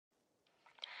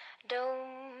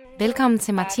Velkommen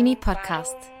til Martini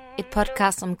Podcast. Et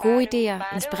podcast om gode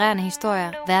idéer, inspirerende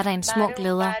historier, hverdagens små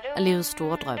glæder og livets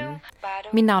store drømme.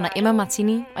 Mit navn er Emma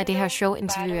Martini, og i det her show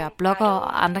interviewer jeg bloggere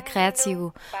og andre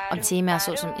kreative om temaer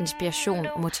såsom inspiration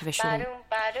og motivation.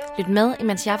 Lyt med,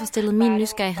 imens jeg får stillet min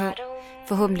nysgerrighed.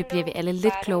 Forhåbentlig bliver vi alle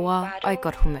lidt klogere og i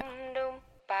godt humør.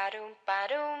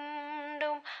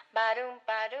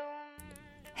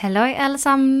 Halløj alle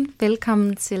sammen.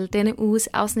 Velkommen til denne uges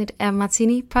afsnit af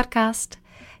Martini Podcast.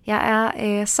 Jeg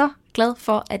er så glad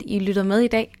for, at I lytter med i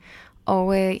dag,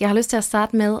 og jeg har lyst til at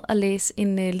starte med at læse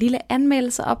en lille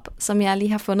anmeldelse op, som jeg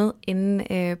lige har fundet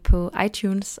inde på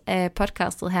iTunes af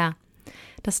podcastet her.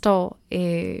 Der står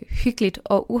hyggeligt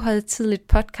og uhøjtideligt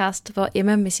podcast, hvor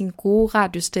Emma med sin gode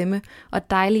radiostemme og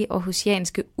dejlige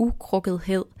aarhusianske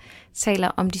ukrukkethed taler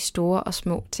om de store og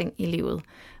små ting i livet.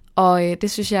 Og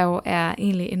det synes jeg jo er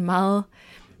egentlig en meget,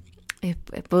 jeg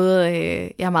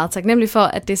er meget taknemmelig for,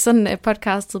 at det er sådan,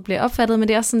 podcastet bliver opfattet, men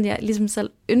det er også sådan, jeg ligesom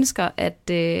selv ønsker, at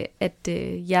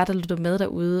jer, der lytter med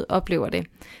derude, oplever det.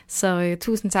 Så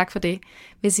tusind tak for det.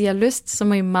 Hvis I har lyst, så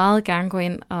må I meget gerne gå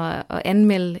ind og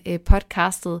anmelde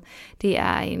podcastet. Det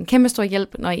er en kæmpe stor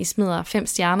hjælp, når I smider 5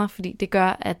 stjerner, fordi det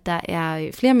gør, at der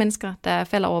er flere mennesker, der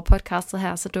falder over podcastet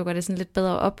her, så dukker det sådan lidt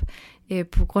bedre op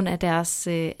på grund af deres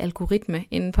algoritme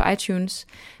inde på iTunes.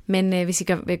 Men hvis I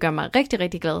vil gøre mig rigtig,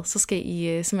 rigtig glad, så skal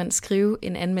I simpelthen skrive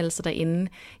en anmeldelse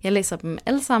derinde. Jeg læser dem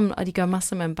alle sammen, og de gør mig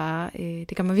simpelthen bare,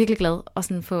 det gør mig virkelig glad at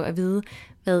sådan få at vide,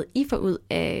 hvad I får ud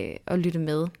af at lytte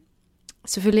med.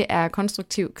 Selvfølgelig er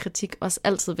konstruktiv kritik også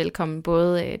altid velkommen,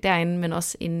 både derinde, men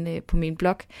også inde på min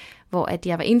blog, hvor at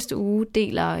jeg hver eneste uge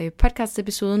deler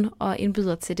podcastepisoden og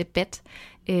indbyder til debat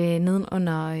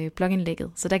nedenunder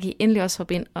blogindlægget. Så der kan I endelig også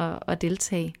hoppe ind og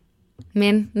deltage.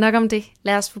 Men nok om det.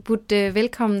 Lad os få budt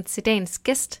velkommen til dagens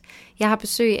gæst. Jeg har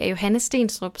besøg af Johanne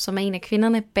Stenstrup, som er en af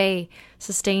kvinderne bag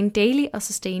Sustain Daily og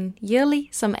Sustain Yearly,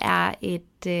 som er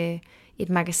et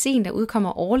magasin, der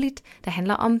udkommer årligt, der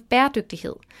handler om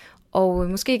bæredygtighed. Og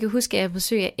måske kan huske, at jeg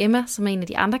besøger Emma, som er en af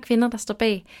de andre kvinder, der står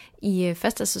bag i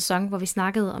første sæson, hvor vi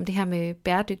snakkede om det her med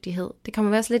bæredygtighed. Det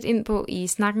kommer vi også lidt ind på i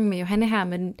snakken med Johanne her,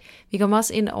 men vi kommer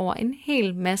også ind over en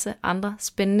hel masse andre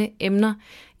spændende emner.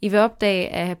 I vil opdage,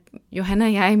 at Johanne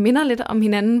og jeg minder lidt om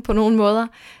hinanden på nogle måder.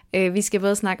 Vi skal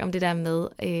både snakke om det der med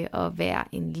at være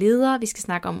en leder, vi skal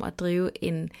snakke om at drive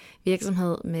en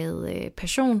virksomhed med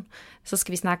passion, så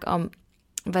skal vi snakke om,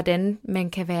 hvordan man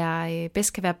kan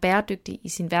bedst kan være bæredygtig i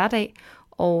sin hverdag,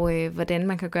 og hvordan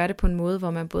man kan gøre det på en måde,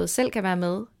 hvor man både selv kan være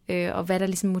med, og hvad der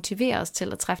ligesom motiverer os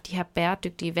til at træffe de her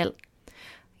bæredygtige valg.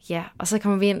 Ja, og så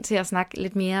kommer vi ind til at snakke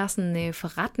lidt mere sådan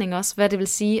forretning også, hvad det vil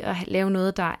sige at lave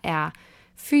noget, der er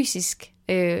fysisk,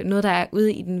 noget, der er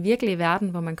ude i den virkelige verden,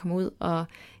 hvor man kommer ud og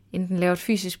enten laver et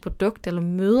fysisk produkt, eller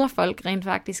møder folk rent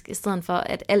faktisk, i stedet for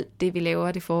at alt det, vi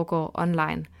laver, det foregår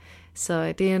online.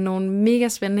 Så det er nogle mega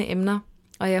spændende emner,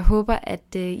 og jeg håber,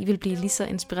 at I vil blive lige så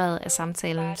inspireret af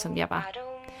samtalen, som jeg var.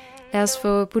 Lad os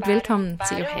få budt velkommen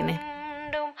til Johanne.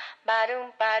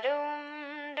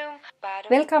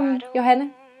 Velkommen,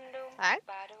 Johanne.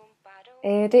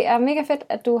 Hej. Det er mega fedt,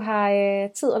 at du har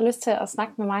tid og lyst til at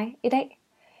snakke med mig i dag.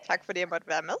 Tak fordi jeg måtte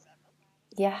være med.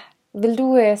 Ja, vil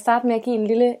du starte med at give en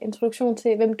lille introduktion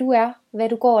til, hvem du er, hvad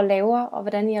du går og laver, og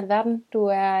hvordan i alverden du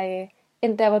er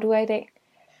endt der, hvor du er i dag?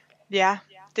 Ja,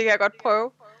 det kan jeg godt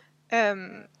prøve.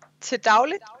 Til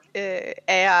dagligt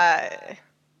er jeg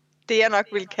det, jeg nok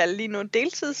vil kalde lige nu en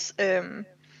deltids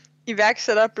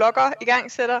iværksætter, blogger,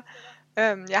 igangsætter.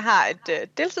 Jeg har et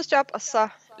deltidsjob, og så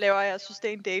laver jeg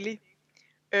Sustain Daily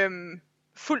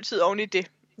fuldtid oven i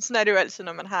det. Sådan er det jo altid,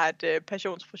 når man har et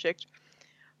passionsprojekt.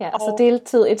 Ja, og så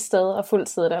deltid et sted, og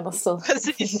fuldtid et andet sted.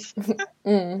 Præcis.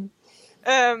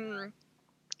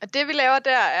 Og det vi laver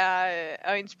der er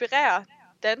at inspirere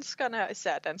danskerne, og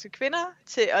især danske kvinder,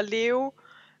 til at leve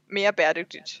mere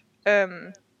bæredygtigt.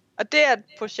 Og det er et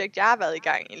projekt, jeg har været i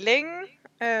gang i længe.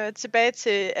 Tilbage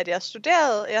til, at jeg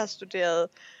studerede. Jeg har studeret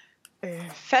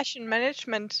fashion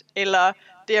management, eller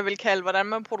det jeg vil kalde, hvordan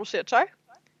man producerer tøj.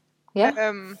 Ja.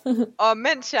 Og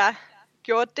mens jeg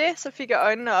gjorde det, så fik jeg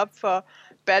øjnene op for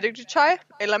bæredygtigt tøj,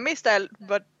 eller mest af alt,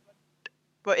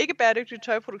 hvor ikke bæredygtig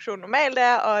tøjproduktion normalt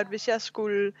er, og at hvis jeg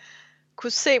skulle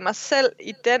kunne se mig selv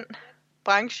i den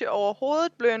branche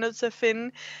overhovedet, blev jeg nødt til at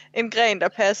finde en gren, der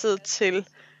passede til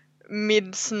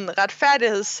min sådan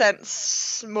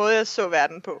retfærdighedssans måde, jeg så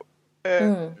verden på.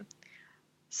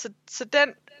 Så den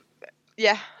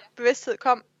bevidsthed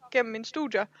kom gennem mine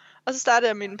studier, og så startede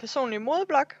jeg min personlige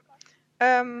modeblog,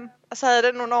 og så havde jeg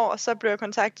den nogle år, og så blev jeg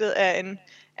kontaktet af en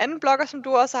anden blogger, som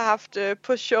du også har haft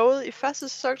på showet i første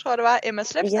sæson, tror jeg det var, Emma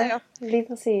Slepstager. Ja, lige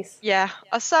præcis. Ja,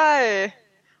 og så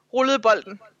rullede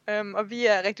bolden. og vi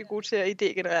er rigtig gode til at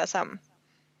idégenerere sammen.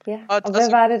 Ja, og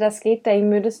hvad var det, der skete, da I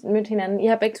mødte hinanden? I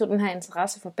har begge to den her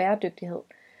interesse for bæredygtighed.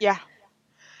 Ja,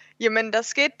 jamen der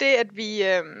skete det, at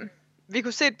vi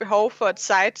kunne se et behov for et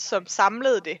site, som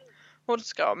samlede det. Hun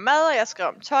skrev om mad, og jeg skrev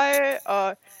om tøj,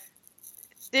 og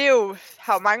det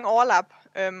har jo mange overlap.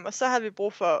 Og så havde vi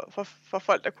brug for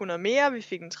folk, der kunne noget mere. Vi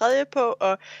fik en tredje på,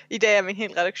 og i dag er vi en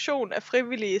hel redaktion af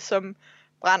frivillige, som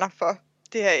brænder for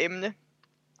det her emne.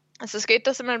 Og så skete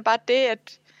der simpelthen bare det,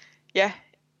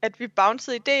 at vi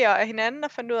bouncede idéer af hinanden,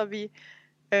 og fandt ud af, at vi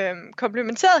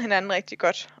komplementerede hinanden rigtig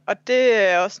godt. Og det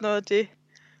er også noget af det,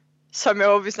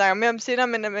 som vi snakker mere om senere,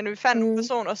 men vi fandt nogle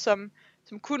personer, som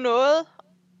kunne noget,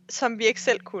 som vi ikke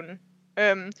selv kunne.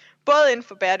 Både inden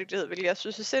for bæredygtighed, hvilket jeg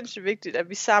synes er sindssygt vigtigt, at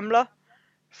vi samler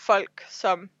folk,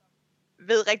 som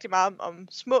ved rigtig meget om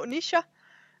små nicher,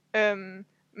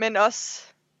 men også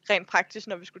rent praktisk,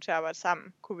 når vi skulle til at arbejde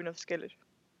sammen, kunne vi noget forskelligt.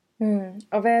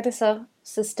 Og hvad er det så,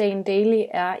 Sustain Daily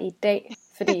er i dag?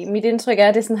 Fordi mit indtryk er,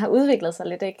 at det sådan har udviklet sig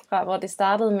lidt, ikke? Fra hvor det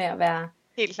startede med at være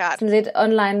helt klart sådan lidt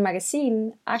online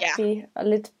magasin-agtigt, og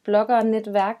lidt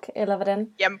blogger-netværk, eller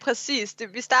hvordan? Jamen præcis.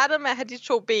 Vi startede med at have de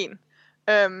to ben.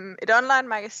 Et online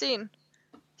magasin,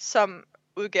 som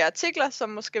udgav artikler, som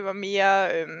måske var mere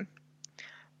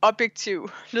objektiv,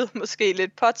 lød måske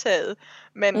lidt påtaget,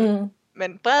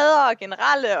 men bredere og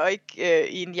generelle, og ikke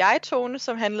i en jeg-tone,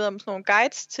 som handlede om sådan nogle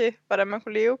guides til, hvordan man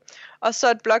kunne leve. Og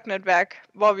så et blognetværk,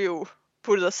 hvor vi jo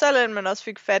puttede os selv ind, men også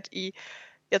fik fat i,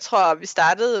 jeg tror, vi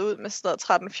startede ud med sådan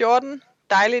noget 13-14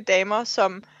 dejlige damer,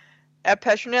 som er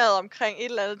passionerede omkring et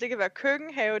eller andet. Det kan være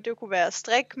køkkenhave, det kunne være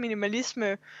strik,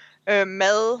 minimalisme,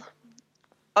 mad,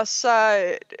 og så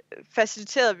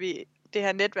faciliterede vi det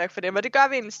her netværk for dem, og det gør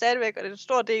vi egentlig stadigvæk, og det er en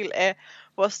stor del af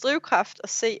vores drivkraft at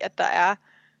se, at der er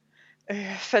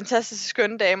fantastiske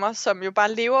skønne damer, som jo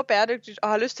bare lever bæredygtigt og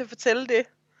har lyst til at fortælle det,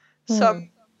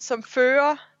 som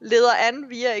fører, leder an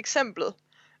via eksemplet,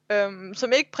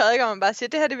 som ikke prædiker, man bare siger,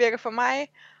 det her det virker for mig,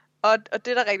 og det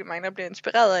er der rigtig mange, der bliver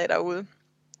inspireret af derude.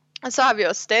 Og så har vi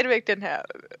også stadigvæk den her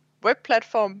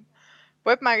webplatform,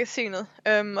 webmagasinet,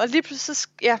 og lige pludselig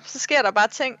så sker der bare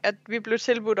ting, at vi blev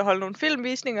tilbudt at holde nogle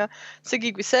filmvisninger, så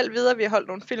gik vi selv videre, vi har holdt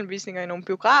nogle filmvisninger i nogle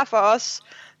biografer også,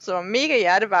 som var mega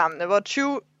hjertevarmende, hvor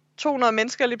 200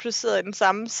 mennesker lige pludselig sidder i den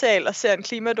samme sal og ser en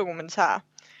klimadokumentar.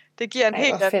 Det giver en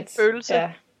helt anden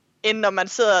følelse, end når man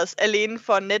sidder alene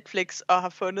for Netflix og har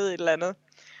fundet et eller andet.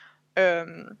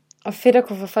 Og fedt at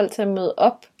kunne få folk til at møde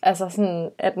op. Altså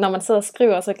sådan, at når man sidder og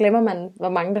skriver, så glemmer man, hvor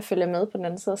mange der følger med på den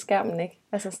anden side af skærmen, ikke?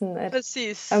 Altså sådan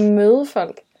at møde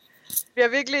folk. Vi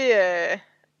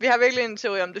har virkelig en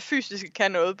teori om, det fysiske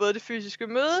kan noget. Både det fysiske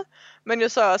møde, men jo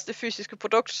så også det fysiske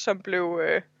produkt,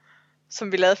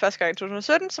 som vi lavede første gang i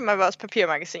 2017, som er vores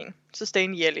papirmagasin,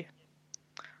 Sustain Daily.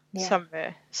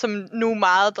 Som nu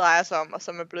meget drejer sig om, og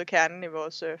som er blevet kernen i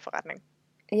vores forretning.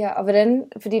 Ja, og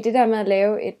hvordan, fordi det der med at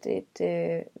lave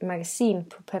et magasin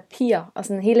på papir, og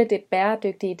sådan hele det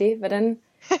bæredygtige i det, hvordan,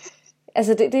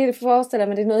 altså det forestiller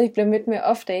mig, det er noget, I bliver mødt med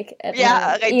ofte, ikke? At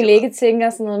man egentlig ikke tænker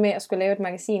sådan noget med at skulle lave et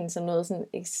magasin som noget sådan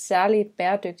ikke særligt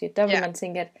bæredygtigt. Der vil man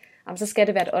tænke, at så skal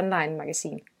det være et online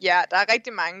magasin. Ja, der er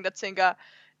rigtig mange, der tænker,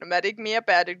 er det ikke mere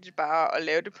bæredygtigt bare at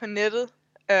lave det på nettet?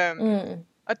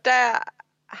 Og der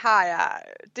har jeg,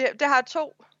 det har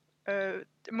to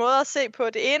måder at se på.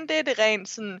 Det ene, det er det rent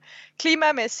sådan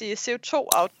klimamæssige,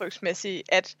 CO2-aftryksmæssige,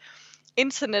 at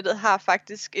internettet har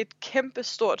faktisk et kæmpe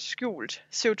stort skjult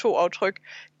CO2-aftryk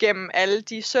gennem alle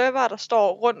de server, der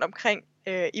står rundt omkring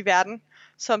i verden,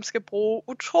 som skal bruge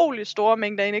utrolig store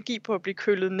mængder energi på at blive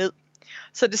kølet ned.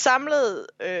 Så det samlede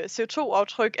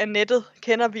CO2-aftryk af nettet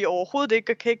kender vi overhovedet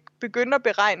ikke og kan ikke begynde at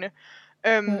beregne.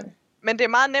 Men det er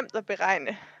meget nemt at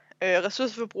beregne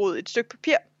ressourceforbruget i et stykke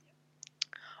papir.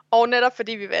 Og netop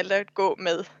fordi vi valgte at gå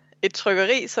med et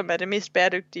trykkeri, som er det mest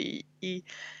bæredygtige i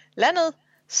landet,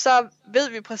 så ved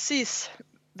vi præcis,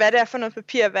 hvad det er for noget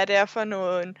papir, hvad det er for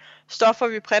nogle stoffer,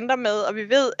 vi printer med, og vi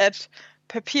ved, at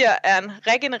papir er en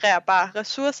regenererbar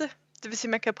ressource. Det vil sige,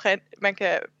 at man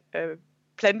kan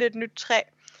plante et nyt træ.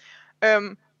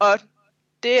 Og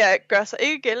det gør sig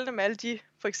ikke gældende med alle de,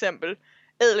 for eksempel,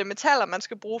 ædle metaller, man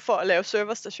skal bruge for at lave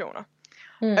serverstationer.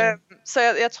 Så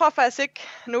jeg tror faktisk ikke,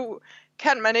 nu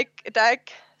kan man ikke, der er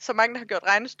ikke så mange, der har gjort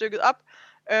regnestykket op,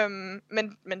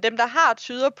 men dem, der har,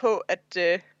 tyder på,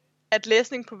 at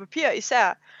læsning på papir,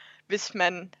 især hvis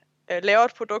man laver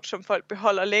et produkt, som folk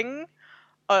beholder længe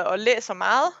og læser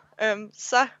meget,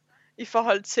 så i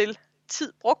forhold til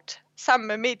tid brugt sammen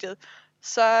med mediet,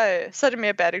 så er det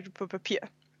mere bæredygtigt på papir.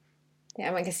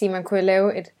 Ja, man kan sige, at man kunne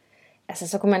lave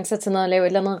så kunne man sætte sig ned og lave et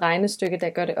eller andet regnestykke, der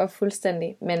gør det op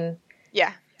fuldstændig, men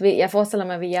jeg forestiller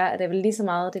mig ved jer, at det er vel lige så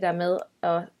meget det der med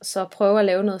at så prøve at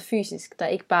lave noget fysisk, der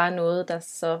ikke bare er noget, der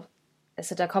så,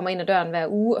 altså der kommer ind ad døren hver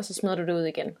uge, og så smider du det ud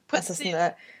igen. Præcis. Altså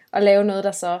sådan at lave noget,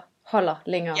 der så holder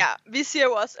længere. Ja, vi siger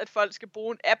jo også, at folk skal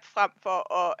bruge en app frem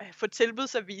for at få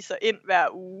tilbudsaviser ind hver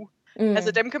uge.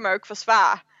 Altså dem kan man jo ikke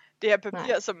forsvare, det her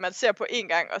papir, som man ser på én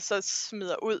gang, og så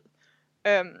smider ud.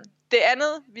 Det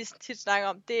andet, vi tit snakker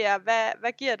om, det er,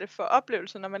 hvad giver det for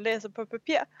oplevelse, når man læser på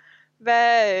papir?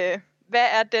 Hvad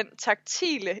er den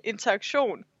taktile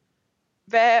interaktion?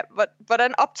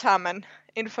 Hvordan optager man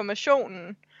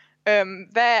informationen?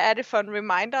 Hvad er det for en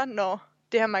reminder, når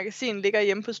det her magasin ligger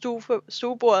hjemme på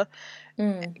stuebordet?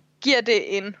 Giver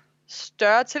det en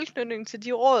større tilknytning til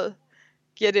de råd?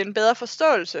 Giver det en bedre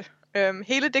forståelse?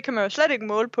 Hele det kan man jo slet ikke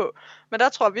måle på, men der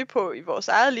tror vi på i vores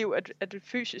eget liv, at det er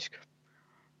fysisk.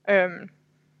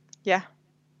 Ja.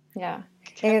 Ja,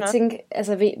 jeg kan tænke,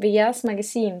 altså ved jeres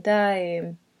magasin, der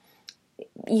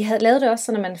I havde lavet det også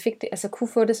sådan, at man fik det, altså kunne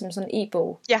få det som sådan en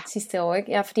e-bog sidste år,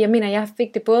 ikke? Ja, fordi jeg mener, jeg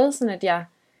fik det både sådan, at jeg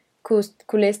kunne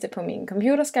læse det på min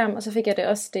computerskærm, og så fik jeg det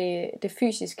også det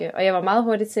fysiske, og jeg var meget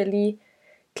hurtig til at lige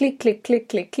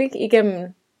klik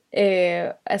igennem,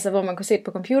 altså hvor man kunne se det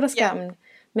på computerskærmen,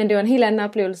 men det var en helt anden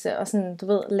oplevelse, og sådan, du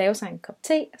ved, lave sig en kop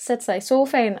te, sætte sig i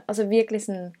sofaen, og så virkelig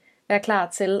sådan være klar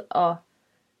til at,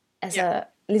 altså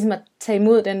ligesom at tage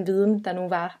imod den viden, der nu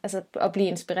var, altså at blive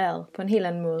inspireret på en helt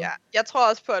anden måde. Ja, jeg tror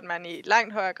også på, at man i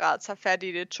langt højere grad tager fat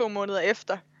i det 2 måneder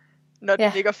efter, når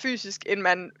det ligger fysisk, end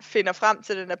man finder frem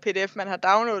til den der pdf, man har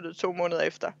downloadet 2 måneder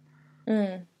efter.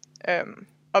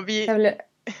 Og vi...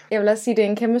 Jeg vil også sige, at det er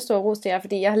en kæmpe stor ros til jer,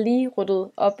 fordi jeg har lige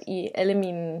ryddet op i alle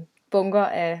mine bunker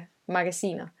af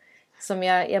magasiner. Som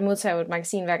jeg modtager jo et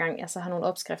magasin hver gang, jeg så har nogle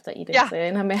opskrifter i det. Så jeg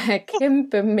ender med at have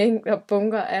kæmpe mængder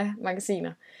bunker af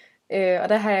magasiner. Og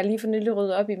der har jeg lige for nylig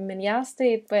ryddet op i dem. Men jeres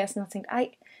det, hvor jeg sådan har tænkt,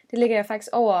 det lægger jeg faktisk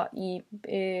over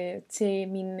til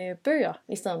mine bøger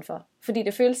i stedet for. Fordi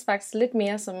det føles faktisk lidt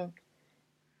mere som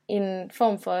en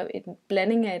form for en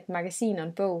blanding af et magasin og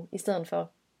en bog, i stedet for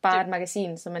bare et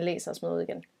magasin, som man læser og smider ud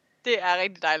igen. Det er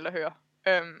rigtig dejligt at høre.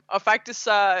 Og faktisk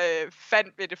så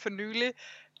fandt vi det for nylig,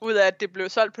 ud af at det blev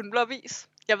solgt på en blå avis.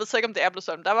 Jeg ved så ikke, om det er blevet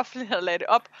solgt, der var flere, der lagde det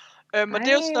op. Og det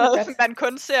er jo sådan noget, man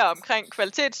kun ser omkring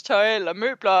kvalitetstøj, eller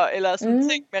møbler, eller sådan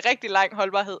ting med rigtig lang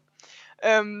holdbarhed.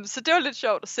 Så det var lidt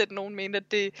sjovt at sætte nogen mente,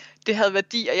 at det havde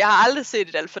værdi, og jeg har aldrig set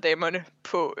et alt for damerne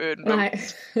på Nej,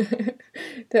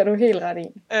 det har du helt ret i.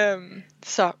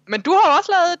 Men du har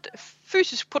også lavet et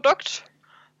fysisk produkt.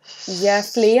 Ja,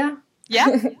 flere. Ja.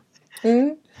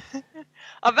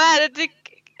 Og hvad er det,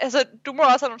 altså du må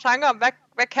også have nogle tanker om,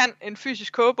 hvad kan en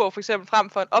fysisk kogebog for eksempel frem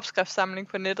for en opskriftssamling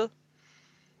på nettet?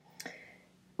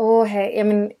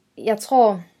 Jamen, jeg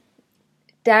tror,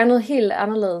 der er noget helt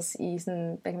anderledes i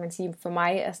sådan, hvad kan man sige, for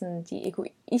mig er sådan de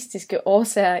egoistiske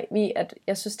årsager i, at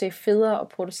jeg synes, det er federe at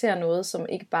producere noget, som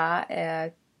ikke bare er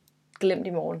glemt i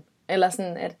morgen. Eller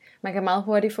sådan, at man kan meget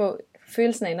hurtigt få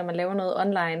følelsen af, når man laver noget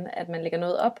online, at man lægger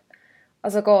noget op,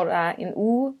 og så går der en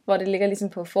uge, hvor det ligger ligesom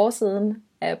på forsiden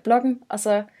af bloggen, og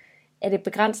så er det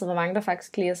begrænset, hvor mange der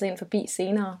faktisk klikker sig ind forbi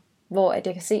senere, hvor at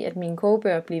jeg kan se, at mine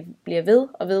kogebøger bliver ved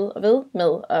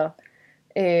med at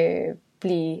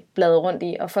blive bladret rundt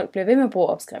i, og folk bliver ved med at bruge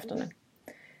opskrifterne.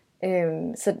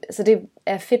 Så det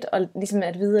er fedt at, ligesom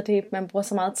at vide, at det, man bruger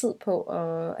så meget tid på,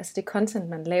 og altså det content,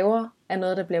 man laver, er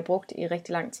noget, der bliver brugt i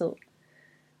rigtig lang tid.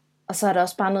 Og så er der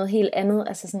også bare noget helt andet,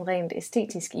 altså sådan rent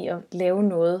æstetisk i at lave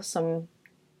noget, som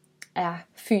er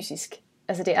fysisk.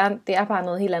 Altså det er bare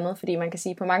noget helt andet, fordi man kan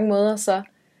sige på mange måder, så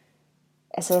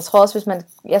altså jeg tror også, hvis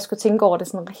jeg skulle tænke over det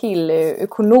sådan helt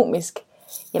økonomisk,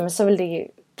 jamen så vil det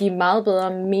give meget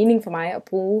bedre mening for mig at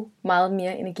bruge meget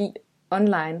mere energi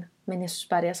online. Men jeg synes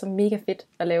bare, det er så mega fedt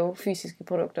at lave fysiske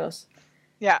produkter også.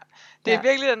 Ja, det er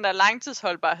virkelig den der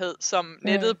langtidsholdbarhed, som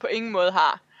nettet på ingen måde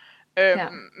har.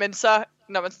 Men så,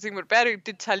 når man tænker på det bæredygtigt,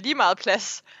 det tager lige meget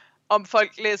plads, om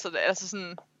folk læser det. Altså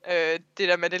sådan, det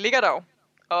der med, det ligger der jo,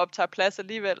 og optager plads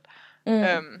alligevel.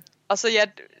 Og så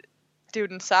det er jo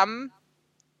den samme.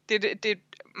 Det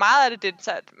meget af det,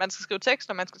 man skal skrive tekst,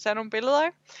 når man skal tage nogle billeder,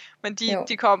 ikke? Men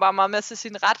de kommer bare meget med til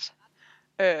sin ret.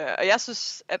 Og jeg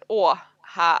synes, at ord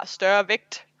har større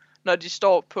vægt, når de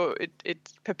står på et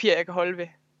papir, jeg kan holde ved.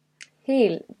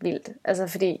 Helt vildt. Altså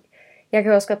fordi, jeg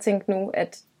kan også godt tænke nu,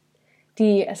 at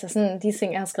de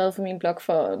ting, jeg har skrevet for min blog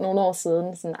for nogle år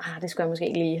siden, sådan, det skulle jeg måske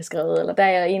ikke lige have skrevet, eller der er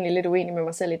jeg egentlig lidt uenig med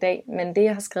mig selv i dag, men det,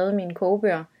 jeg har skrevet i mine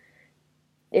kogebøger,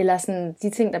 eller sådan, de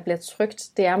ting, der bliver trykt,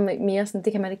 det er mere sådan,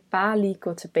 det kan man ikke bare lige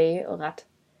gå tilbage og ret.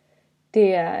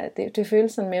 Det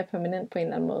føles sådan mere permanent på en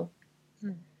eller anden måde.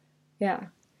 Ja.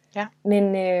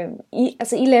 Men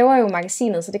I laver jo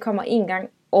magasinet, så det kommer 1 gang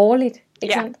årligt,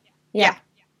 ikke sandt? Ja.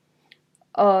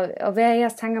 Og hvad er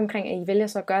jeres tanker omkring, at I vælger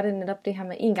så at gøre det netop det her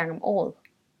med 1 gang om året?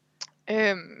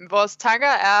 Vores tanker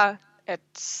er at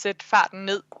sætte farten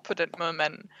ned på den måde,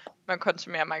 man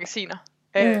konsumerer magasiner.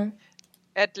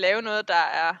 At lave noget,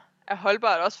 der er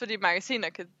holdbart, også fordi magasiner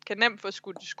kan nemt få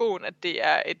skudt i skoen, at det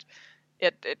er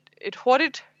et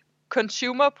hurtigt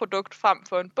consumer-produkt frem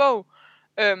for en bog.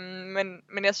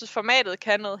 Men jeg synes, formatet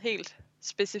kan noget helt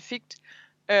specifikt.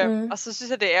 Og så synes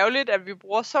jeg, det er ærgerligt, at vi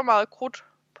bruger så meget krudt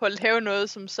på at lave noget,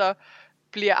 som så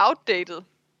bliver outdated.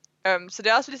 Så det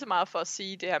er også lige så meget for at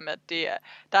sige det her med, at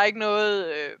der er ikke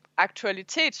noget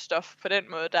aktualitetsstof på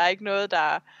den måde. Der er ikke noget,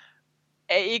 der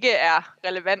ikke er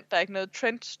relevant. Der er ikke noget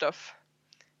trendstof.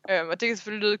 Og det kan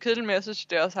selvfølgelig lyde kedeligt, men jeg synes,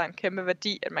 det også har en kæmpe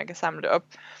værdi, at man kan samle det op.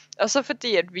 Og så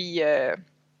fordi, at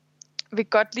vi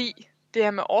godt lide det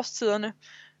her med årstiderne,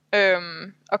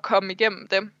 og komme igennem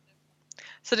dem.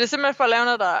 Så det er simpelthen for at lave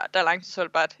noget, der er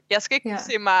langtidsholdbart. Jeg skal ikke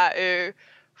se mig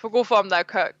for god form, der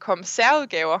kan komme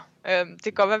særudgaver. Det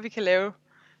kan godt være, at vi kan lave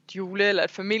et jule- eller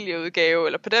et familieudgave,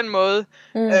 eller på den måde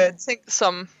ting,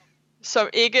 som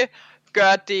ikke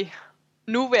gør det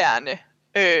nuværende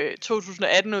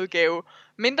 2018-udgave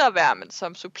mindre værd, men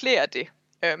som supplerer det.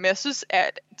 Men jeg synes,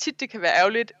 at tit det kan være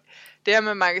ærgerligt, det her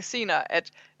med magasiner,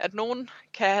 at nogen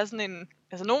kan have sådan en,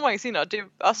 altså nogle magasiner, og det er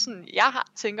også sådan, jeg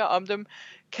tænker om dem,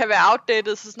 kan være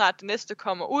outdated, så snart det næste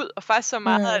kommer ud, og faktisk så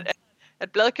meget,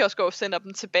 at bladkiosker sender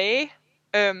dem tilbage.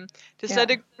 Det er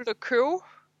slet ikke muligt at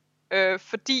købe,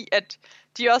 fordi at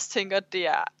de også tænker, at det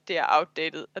er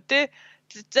outdated. Og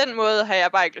den måde har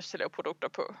jeg bare ikke lyst til at lave produkter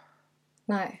på.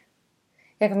 Nej.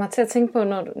 Jeg kommer til at tænke på,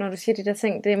 når du siger de der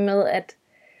ting, det med, at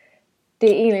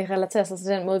det egentlig relaterer sig til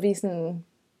den måde, vi sådan,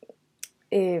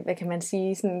 hvad kan man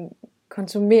sige, sådan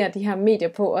konsumerer de her medier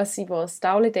på, også i vores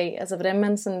dagligdag. Altså hvordan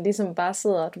man sådan ligesom bare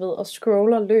sidder, du ved, og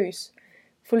scroller løs,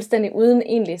 fuldstændig uden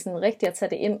egentlig sådan rigtigt at tage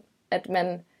det ind,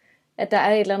 at der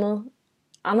er et eller andet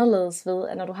anderledes ved,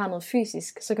 at når du har noget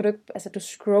fysisk, så kan du ikke, altså du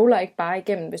scroller ikke bare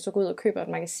igennem, hvis du går ud og køber et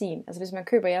magasin. Altså hvis man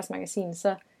køber jeres magasin,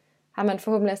 så har man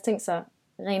forhåbentlig også tænkt sig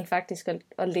rent faktisk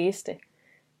at læse det.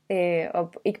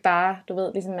 Og ikke bare, du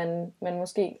ved, ligesom man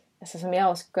måske, altså som jeg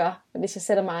også gør, hvis jeg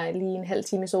sætter mig lige en halv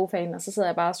time i sofaen, og så sidder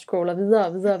jeg bare og scroller videre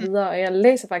og videre og videre, og jeg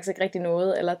læser faktisk ikke rigtig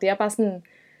noget, eller det er bare sådan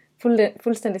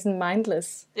fuldstændig sådan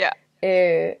mindless.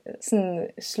 Sådan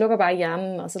slukker bare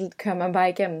hjernen, og så kører man bare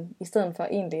igennem, i stedet for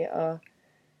egentlig at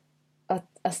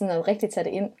sådan at rigtig tage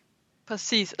det ind.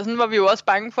 Præcis, og sådan var vi jo også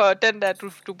bange for den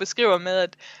der, du beskriver med,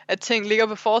 at ting ligger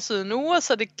på forsiden nu, og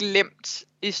så er det glemt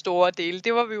i store dele.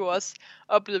 Det var vi jo også,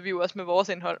 oplevede vi jo også med vores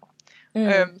indhold.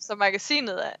 Så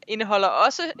magasinet indeholder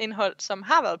også indhold, som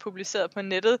har været publiceret på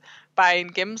nettet, bare i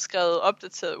en gennemskrevet,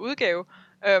 opdateret udgave.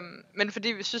 Men fordi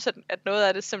vi synes, at noget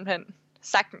af det simpelthen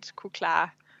sagtens kunne klare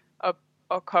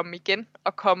at komme igen,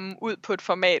 og komme ud på et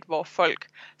format, hvor folk,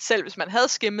 selv hvis man havde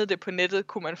skimmet det på nettet,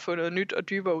 kunne man få noget nyt og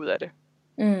dybere ud af det.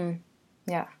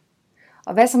 Ja.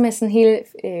 Og hvad så med sådan hele,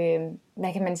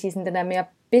 hvad kan man sige, sådan den der mere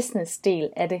business-del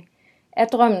af det? Er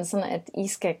drømmen sådan, at I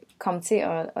skal komme til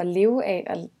at leve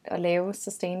af at lave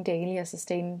Sustain Daily og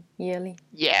Sustain Yearly?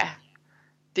 Ja,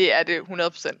 det er det 100%.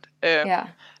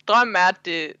 Drømmen er, at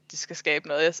det skal skabe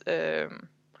noget.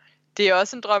 Det er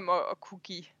også en drøm at kunne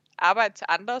give arbejde til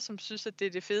andre, som synes, at det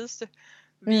er det fedeste.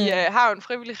 Vi har jo en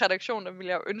frivillig redaktion, og vil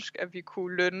jeg jo ønske, at vi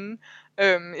kunne lønne.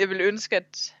 Jeg vil ønske,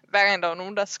 at hver gang der var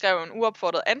nogen, der skrev en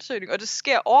uopfordret ansøgning, og det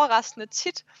sker overraskende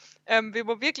tit. Vi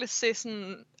må virkelig se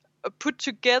sådan put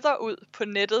together ud på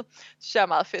nettet. Det synes jeg er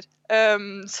meget fedt.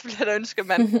 Så vil jeg da ønske, at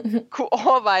man kunne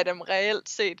overveje dem reelt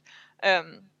set.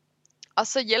 Og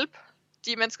så hjælpe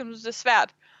de mennesker, som synes, det er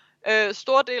svært.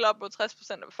 Store dele op mod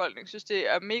 60% af befolkningen synes,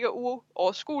 det er mega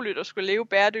uoverskueligt at skulle leve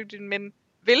bæredygtigt, men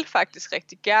vil faktisk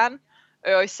rigtig gerne.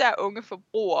 Og især unge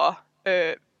forbrugere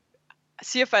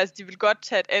siger faktisk, at de vil godt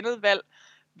tage et andet valg,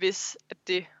 hvis at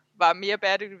det var mere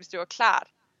bæredygtigt, hvis det var klart.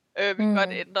 Vi kan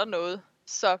godt ændre noget.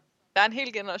 Så der er en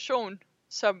hel generation,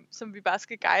 som vi bare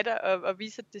skal guide og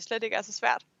vise, at det slet ikke er så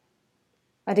svært.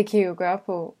 Og det kan I jo gøre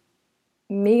på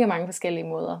mega mange forskellige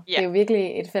måder. Det er jo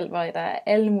virkelig et felt, hvor der er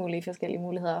alle mulige forskellige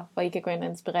muligheder, hvor I kan gå ind og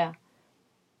inspirere.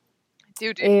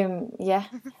 Det er jo det.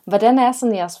 Hvordan er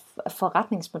sådan jeres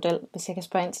forretningsmodel, hvis jeg kan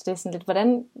spørge ind til det sådan lidt?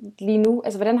 Hvordan lige nu,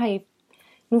 altså hvordan har I,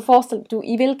 nu forestiller du,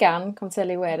 I vil gerne komme til at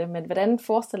leve af det, men hvordan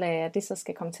forestiller jeg, at det så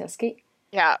skal komme til at ske?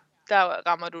 Ja, der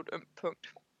rammer du et ømt punkt.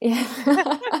 Ja.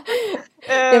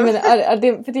 Jamen, og det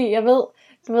er fordi, jeg ved,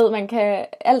 du ved, man kan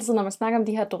altid, når man snakker om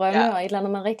de her drømme, og et eller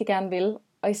andet, man rigtig gerne vil,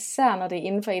 og især når det er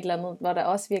inden for et eller andet, hvor der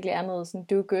også virkelig er noget sådan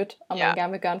do good, og man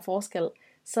gerne vil gøre en forskel,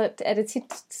 så er det tit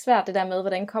svært det der med,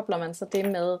 hvordan kobler man så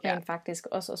det med rent faktisk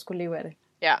også at skulle leve af det.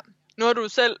 Ja, nu har du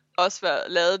selv også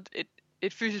lavet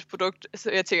et fysisk produkt.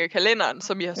 Så jeg tænker kalenderen,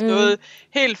 som I har stået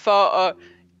helt for, og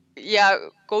jeg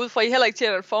går ud fra, at I heller ikke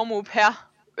tjener en formue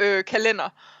per kalender.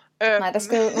 Nej,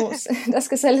 der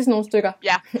skal sælges nogle stykker.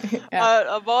 Ja,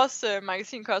 Ja. og vores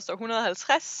magasin koster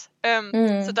 150,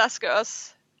 så der skal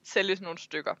også sælges nogle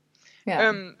stykker.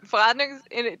 Ja.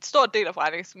 Et stort del af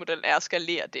forretningsmodellen er at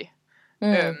skalere det.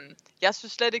 Jeg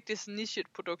synes slet ikke, det er så niche et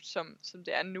produkt, som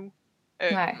det er nu.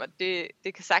 Og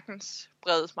det kan sagtens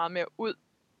bredes meget mere ud.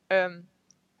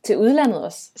 Til udlandet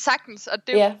også. Sagtens. Og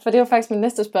det, ja, for det var faktisk mit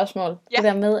næste spørgsmål. Ja. Det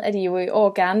der med, at I jo i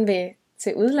år gerne vil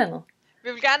til udlandet.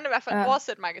 Vi vil gerne i hvert fald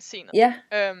oversætte magasinet. Ja.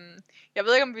 Jeg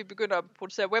ved ikke, om vi begynder at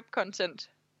producere webcontent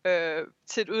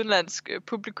til et udenlandsk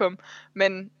publikum,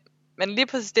 men lige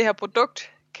præcis det her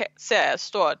produkt ser jeg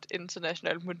stort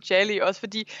internationalt potentiale i, også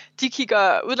fordi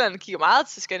udlandet kigger meget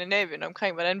til Skandinavien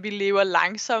omkring, hvordan vi lever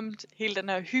langsomt, hele den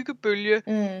her hyggebølge,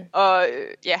 og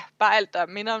bare alt, der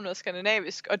minder om noget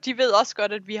skandinavisk. Og de ved også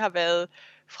godt, at vi har været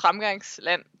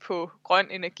fremgangsland på grøn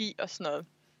energi og sådan noget.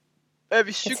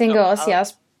 Jeg tænker også, at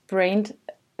jeres brand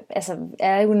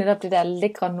er jo netop det der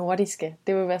lækre nordiske.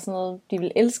 Det vil være sådan noget, de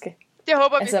vil elske. Det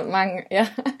håber vi. Altså mange, ja.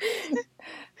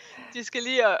 De skal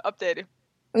lige opdage det.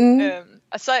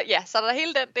 Og så er der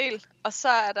hele den del, og så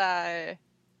er der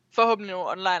forhåbentlig nogle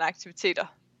online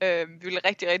aktiviteter. Vi vil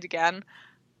rigtig, rigtig gerne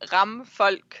ramme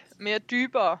folk mere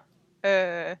dybere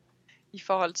i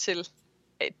forhold til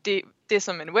det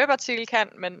som en webartikel kan,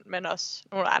 men også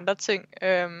nogle andre ting.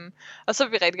 Og så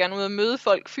vil vi rigtig gerne ud og møde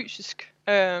folk fysisk.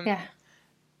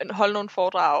 Holde nogle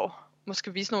foredrag,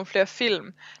 måske vise nogle flere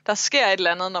film. Der sker et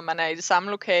eller andet, når man er i det samme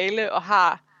lokale og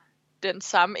har den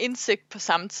samme indsigt på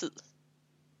samme tid.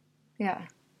 Ja,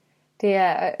 det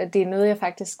er noget, jeg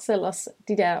faktisk selv også,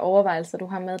 de der overvejelser, du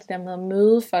har med, det der med at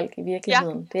møde folk i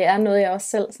virkeligheden. Ja. Det er noget, jeg også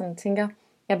selv sådan tænker,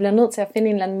 jeg bliver nødt til at finde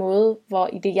en eller anden måde, hvor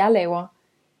i det, jeg laver,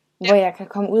 hvor jeg kan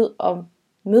komme ud og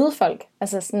møde folk.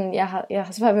 Altså sådan, jeg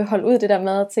har svært ved at holde ud det der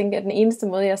med at tænke, at den eneste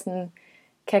måde, jeg sådan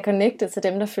kan connecte til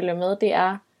dem, der følger med, det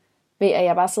er ved, at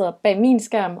jeg bare sidder bag min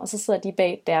skærm, og så sidder de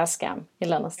bag deres skærm et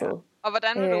eller andet sted. Og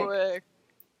hvordan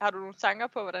har du nogle tanker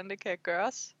på, hvordan det kan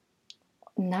gøres?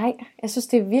 Nej, jeg synes,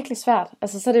 det er virkelig svært.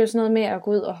 Altså, så er det jo sådan noget med at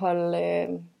gå ud og holde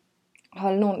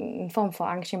en form for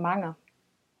arrangementer.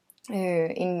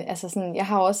 Jeg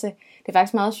har også, det er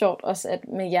faktisk meget sjovt også at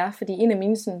med jer, fordi en af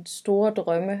mine sådan, store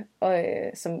drømme,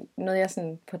 som noget jeg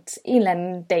sådan, på en eller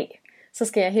anden dag, så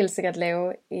skal jeg helt sikkert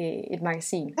lave et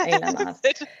magasin af en eller anden art.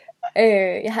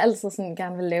 Jeg har altid sådan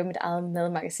gerne vil lave mit eget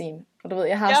madmagasin. Og du ved,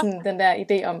 jeg har sådan den der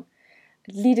idé om,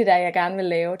 lige det der, jeg gerne vil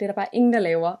lave, det er der bare ingen, der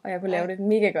laver, og jeg kunne lave det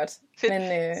mega godt. Men,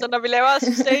 så når vi laver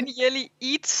Sustainable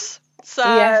Eats, så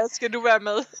skal du være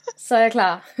med. Så er jeg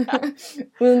klar.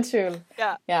 Uden tvivl.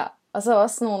 Ja. Og så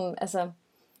også nogle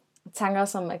tanker,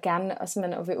 som at gerne også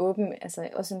man vil åbne,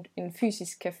 også en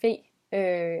fysisk café,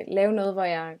 lave noget, hvor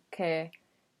jeg kan,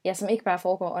 som ikke bare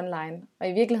foregår online. Og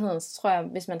i virkeligheden, så tror jeg,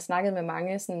 hvis man snakkede med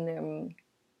mange sådan,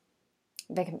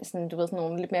 sådan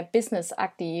nogle lidt mere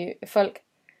business-agtige folk,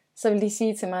 så vil de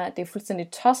sige til mig, at det er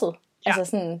fuldstændig tosset. Ja.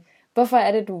 Altså sådan, hvorfor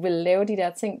er det, du vil lave de der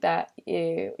ting, der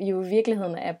jo i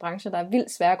virkeligheden er brancher, der er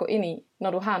vildt svære at gå ind i,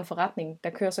 når du har en forretning, der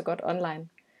kører så godt online.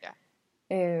 Ja.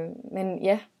 Men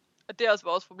ja. Og det er også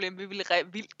vores problem. Vi vil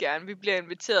vildt gerne. Vi bliver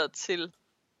inviteret til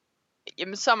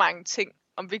så mange ting,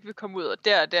 om vi ikke vil komme ud og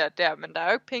der. Men der er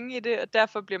jo ikke penge i det, og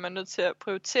derfor bliver man nødt til at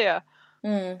prioritere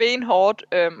benhårdt.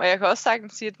 Og jeg kan også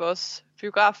sagtens sige, at vores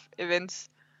biograf-events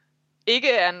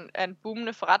ikke er en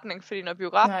boomende forretning, fordi når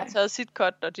biografen har taget sit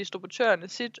cut, og distributørerne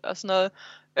sit og sådan noget,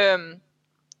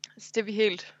 så det er vi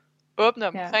helt åbne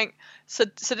omkring. Så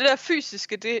det der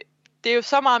fysiske, det er jo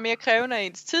så meget mere krævende af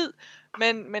ens tid,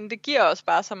 men det giver også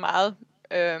bare så meget.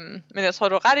 Men jeg tror,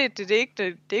 du er ret i, at det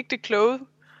er ikke det kloge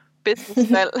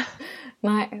businessvalg.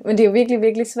 Nej, men det er jo virkelig,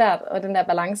 virkelig svært, og den der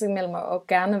balance mellem at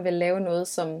gerne vil lave noget,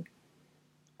 som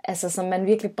man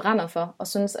virkelig brænder for, og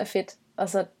synes er fedt, og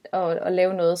så at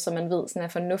lave noget, som man ved sådan er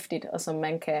fornuftigt, og som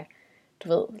man kan,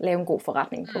 lave en god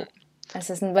forretning på.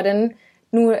 Altså sådan, hvordan,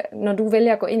 nu, når du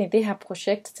vælger at gå ind i det her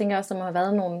projekt, tænker jeg også, der må have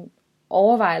været nogle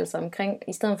overvejelser omkring,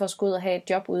 i stedet for at skulle ud og have et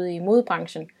job ude i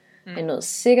modebranchen, med noget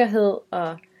sikkerhed,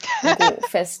 og en god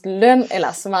fast løn,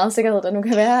 eller så meget sikkerhed, der nu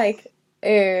kan være, ikke?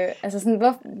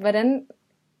 Hvordan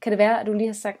kan det være, at du lige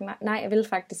har sagt, nej, jeg vil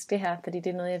faktisk det her, fordi det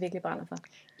er noget, jeg virkelig brænder for?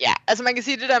 Ja, altså man kan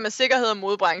sige, det der med sikkerhed og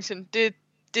modebranchen, det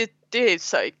er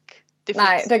så ikke. Det er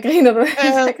nej, der griner du.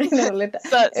 Lidt.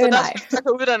 Så der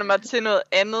kan uddanne mig til noget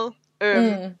andet.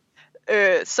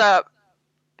 Så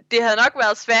det havde nok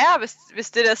været sværere,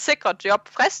 hvis det der sikre job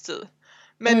fristede.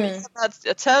 Men hvis jeg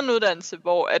havde taget en uddannelse,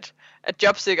 hvor at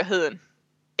jobsikkerheden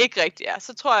ikke rigtig er,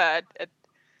 så tror jeg, at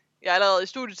jeg allerede i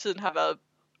studietiden har været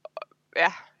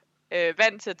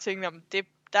vant til at tænke, om det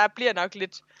der bliver nok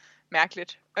lidt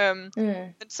mærkeligt.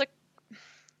 Men så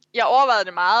jeg overvejede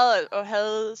det meget, og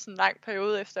havde sådan en lang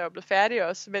periode efter jeg var blevet færdig,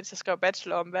 også mens jeg skrev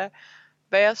bachelor om,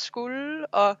 hvad jeg skulle.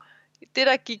 Og det,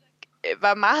 der gik,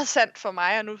 var meget sandt for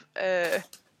mig, og nu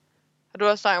har du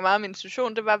også snakket meget om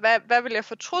institution, det var, hvad vil jeg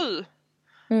fortryde?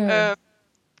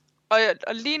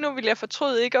 Og lige nu vil jeg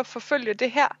fortryde ikke at forfølge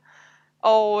det her.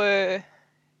 Og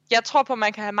jeg tror på, at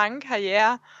man kan have mange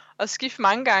karrierer, og skifte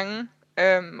mange gange,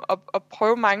 og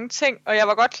prøve mange ting. Og jeg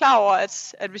var godt klar over,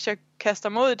 at hvis jeg kaster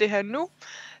mod i det her nu,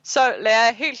 så lærer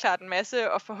jeg helt klart en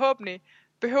masse, og forhåbentlig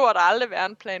behøver der aldrig være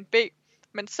en plan B.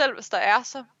 Men selv hvis der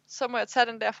er, så må jeg tage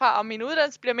den derfra, og min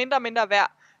uddannelse bliver mindre og mindre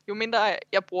værd, jo mindre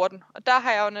jeg bruger den. Og der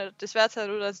har jeg jo desværre taget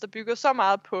en uddannelse, der bygger så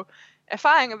meget på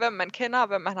erfaring af, hvem man kender, og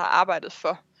hvem man har arbejdet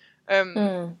for.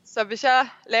 Så hvis jeg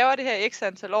laver det her i x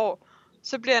antal år,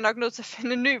 så bliver jeg nok nødt til at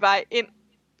finde en ny vej ind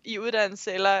i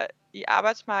uddannelse eller i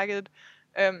arbejdsmarkedet.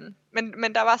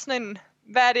 Men der var sådan en,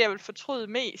 hvad er det, jeg vil fortryde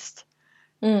mest?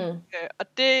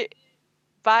 Og det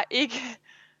var ikke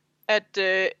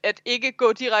at ikke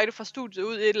gå direkte fra studiet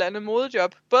ud i et eller andet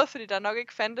modejob. Både fordi der nok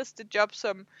ikke fandtes det job,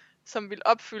 som ville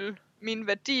opfylde mine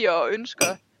værdier og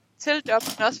ønsker til job,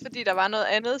 men også fordi der var noget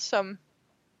andet,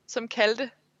 som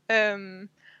kaldte.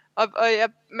 Og jeg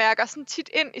mærker sådan tit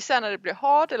ind, især når det bliver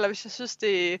hårdt, eller hvis jeg synes,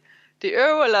 det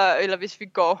er eller hvis vi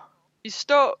går i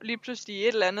stå lige pludselig i et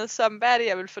eller andet, så hvad er det,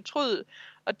 jeg vil fortryde?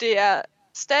 Og det er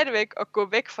stadigvæk at gå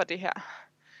væk fra det her.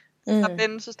 Så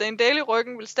den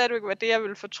Sustainability-ryggen vil stadigvæk være det, jeg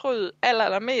vil fortryde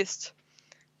allermest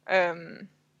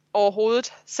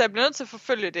overhovedet. Så jeg bliver nødt til at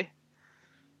forfølge det.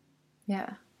 Ja,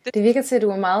 det virker til, at du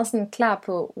er meget sådan klar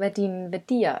på, hvad dine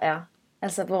værdier er.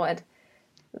 Altså hvor at,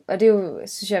 og det er jo,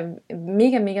 synes jeg,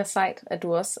 mega, mega sejt, at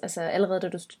du også, altså allerede da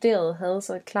du studerede, havde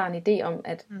så et klar en idé om,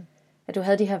 at du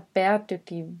havde de her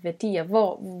bæredygtige værdier.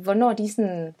 Hvornår de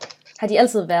sådan, har de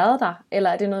altid været der? Eller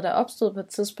er det noget, der opstod på et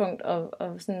tidspunkt,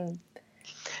 og sådan...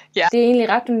 Ja. Det er egentlig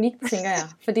ret unikt, tænker jeg.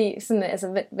 Fordi sådan,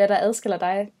 altså, hvad der adskiller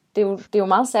dig, det er jo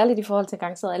meget særligt i forhold til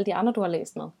garanteret alle de andre, du har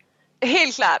læst med.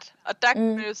 Helt klart. Og der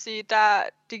kan jeg jo sige,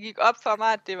 det gik op for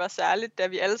mig, at det var særligt, da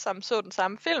vi alle sammen så den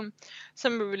samme film,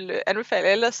 som jeg ville anbefale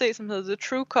alle at se, som hedder The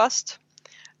True Cost.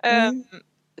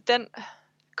 Den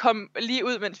kom lige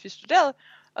ud, mens vi studerede,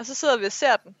 og så sidder vi og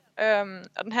ser den.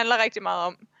 Og den handler rigtig meget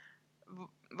om,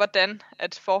 hvordan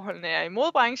at forholdene er i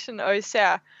modebranchen, og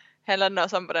især handler den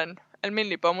også om, hvordan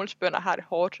almindelige bomuldsbønder har det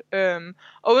hårdt.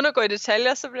 Og uden at gå i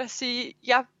detaljer, så vil jeg sige,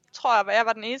 jeg tror, at jeg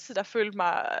var den eneste, der følte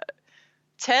mig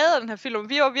taget af den her film.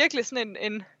 Vi var virkelig sådan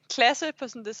en klasse på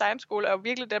sådan en designskole, og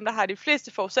virkelig dem, der har de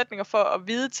fleste forudsætninger for at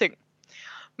vide ting.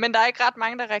 Men der er ikke ret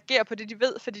mange, der reagerer på det, de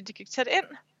ved, fordi de kan ikke tage det ind.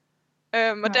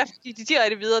 Og derfor gik de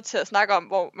direkte videre til at snakke om,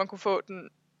 hvor man kunne få den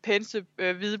pæneste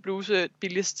hvide bluse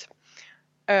billigst.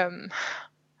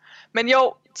 Men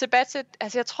jo, tilbage til,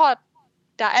 altså jeg tror, at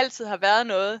der altid har været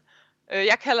noget,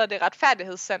 jeg kalder det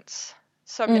retfærdighedssans,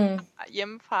 som jeg har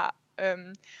hjemmefra.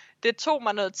 Det tog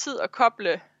mig noget tid at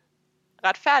koble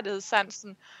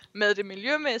retfærdighedssansen med det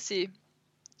miljømæssige,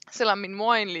 selvom min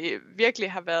mor egentlig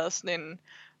virkelig har været sådan en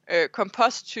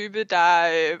komposttype,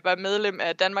 der var medlem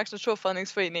af Danmarks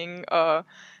Naturfredningsforening, og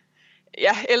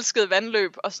jeg elskede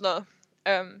vandløb og sådan noget.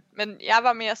 Men jeg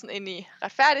var mere sådan inde i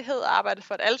retfærdighed og arbejdede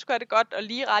for, at alle skulle have det godt, og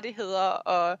lige rettigheder,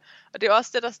 og det er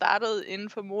også det, der startede inden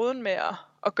for moden med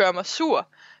at gøre mig sur.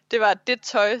 Det var det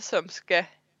tøj, som skal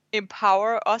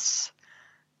empower os.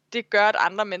 Det gør, at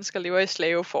andre mennesker lever i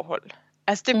slaveforhold.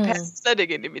 Altså det passer slet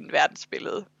ikke ind i min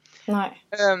verdensbillede. Nej.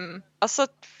 Og så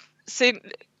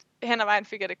hen ad vejen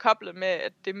fik jeg det koblet med,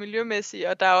 at det er miljømæssigt,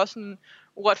 og der er også en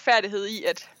uretfærdighed i,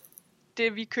 at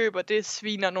det vi køber, det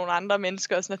sviner nogle andre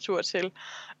menneskers natur til,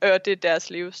 og det er deres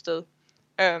levested.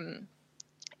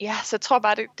 Ja, så jeg tror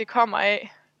bare, det kommer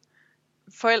af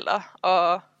forældre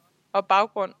og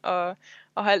baggrund, og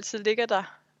har altid ligget der.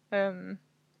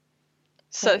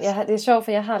 Så det er sjovt,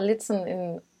 for jeg har lidt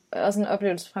sådan også en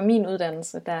oplevelse fra min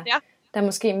uddannelse, der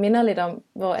måske minder lidt om,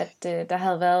 hvor at der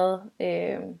havde været,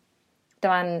 der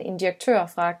var en direktør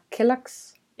fra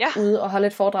Kellogg's, ude og holde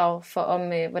et foredrag om,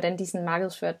 hvordan de sådan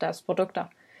markedsførte deres produkter.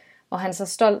 Og han så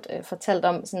stolt fortalt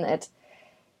om, sådan at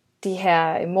det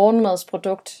her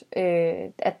morgenmadsprodukt,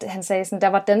 at han sagde, sådan, der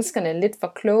var danskerne lidt for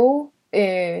kloge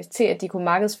til, at de kunne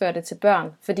markedsføre det til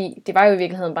børn. Fordi det var jo i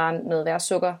virkeligheden bare noget værre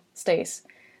sukkerstas.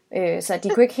 Så de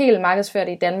kunne ikke helt markedsføre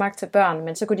det i Danmark til børn,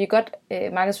 men så kunne de godt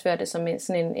markedsføre det som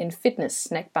sådan en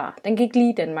fitness-snackbar. Den gik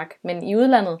lige i Danmark, men i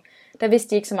udlandet, der vidste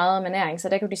de ikke så meget om ernæring, så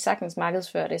der kunne de sagtens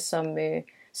markedsføre det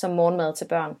som morgenmad til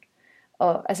børn.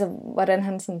 Og altså, hvordan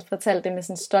han sådan fortalte det med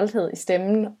sådan stolthed i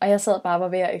stemmen, og jeg sad bare var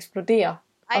ved at eksplodere,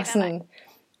 og sådan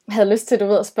havde lyst til,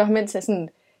 at spørge ham ind til sådan,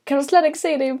 kan du slet ikke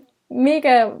se det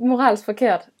mega moralsk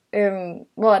forkert.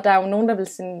 Hvor der er jo nogen, der vil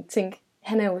sådan tænke,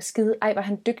 han er jo skide, ej hvor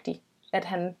han dygtig, at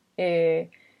han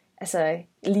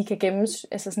lige kan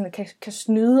altså sådan, kan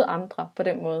snyde andre på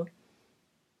den måde.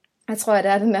 Jeg tror, at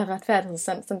der er den der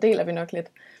retfærdighedssans, den deler vi nok lidt.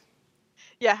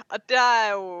 Ja, og der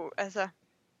er jo, altså,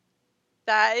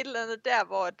 der er et eller andet der,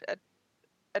 hvor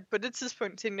at på det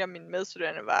tidspunkt tænkte jeg, at mine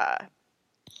medstuderende var,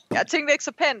 jeg tænkte ikke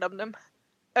så pænt om dem,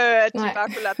 at de bare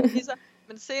kunne lade dem i sig.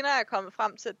 Men senere er jeg kommet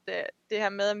frem til det her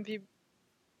med, at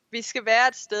vi skal være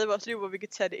et sted i vores liv, hvor vi kan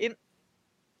tage det ind.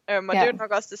 Og det er jo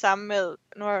nok også det samme med,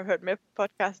 nu har jeg hørt med på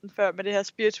podcasten før, med det her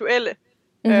spirituelle.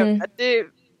 At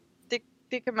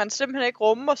det kan man simpelthen ikke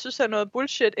rumme, og synes er noget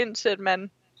bullshit, indtil at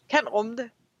man kan rumme det.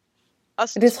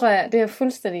 Det tror jeg, det er jeg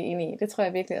fuldstændig enig i. Det tror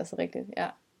jeg virkelig også er rigtigt, ja.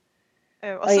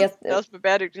 Og så er det også med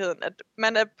bæredygtigheden, at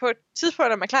man er på et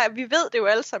tidspunkt, at man er klar, vi ved det jo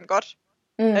alle sammen godt.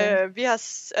 Vi har,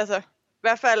 altså, i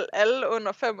hvert fald alle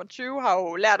under 25 har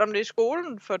jo lært om det i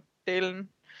skolen for delen.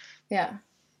 Ja.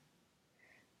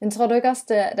 Men tror du ikke også,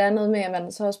 der er noget med, at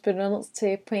man så også bliver nødt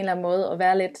til på en eller anden måde at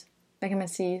være lidt, hvad kan man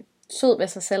sige, sød ved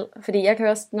sig selv? Fordi jeg kan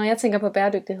også, når jeg tænker på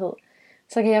bæredygtighed,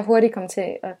 så kan jeg hurtigt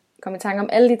komme i tanke om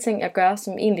alle de ting, jeg gør,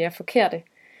 som egentlig er forkerte.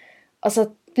 Og så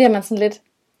bliver man sådan lidt,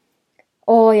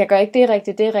 jeg gør ikke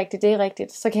det er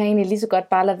rigtigt. Så kan jeg egentlig lige så godt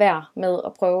bare lade være med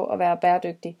at prøve at være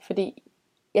bæredygtig, fordi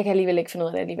jeg kan alligevel ikke finde ud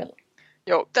af det alligevel.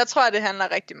 Jo, der tror jeg, det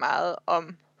handler rigtig meget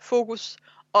om fokus.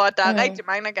 Og at der er rigtig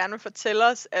mange, der gerne vil fortælle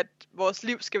os, at vores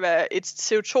liv skal være et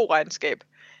CO2-regnskab.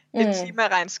 Et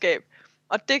klimaregnskab.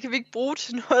 Og det kan vi ikke bruge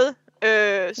til noget,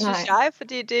 synes jeg.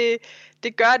 Fordi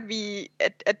det gør,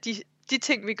 at de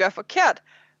ting, vi gør forkert,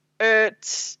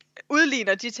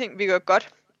 udligner de ting, vi gør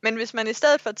godt. Men hvis man i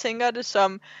stedet for tænker det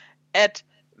som, at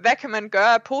hvad kan man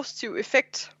gøre af positiv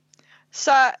effekt,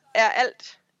 så er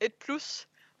alt et plus.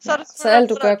 Så alt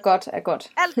du gør godt er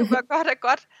godt. Alt du gør godt er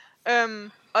godt.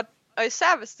 Og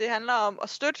især hvis det handler om at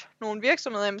støtte nogle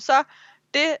virksomheder, så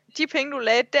de penge, du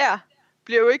lagde der,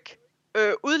 bliver jo ikke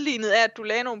udlignet af, at du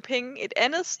lagde nogle penge et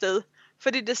andet sted.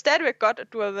 Fordi det er stadigvæk godt,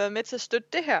 at du har været med til at støtte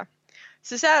det her.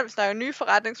 Så især hvis vi snakker nye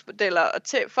forretningsmodeller og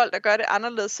til folk, der gør det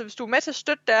anderledes. Så hvis du er med til at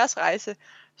støtte deres rejse,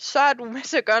 så er du med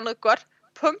til at gøre noget godt,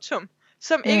 punktum,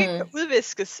 som ikke kan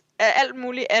udviskes af alt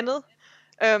muligt andet.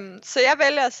 Så jeg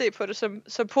vælger at se på det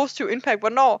som positiv impact.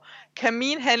 Hvornår kan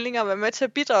mine handlinger være med til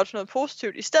at bidrage til noget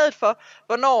positivt, i stedet for,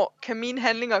 hvornår kan mine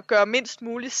handlinger gøre mindst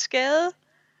mulig skade?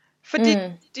 Fordi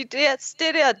det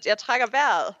er der, jeg trækker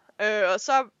vejret, og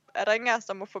så er der ingen af os,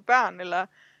 der må få børn,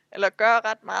 eller gøre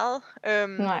ret meget.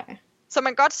 Så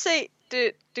man kan godt se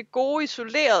det gode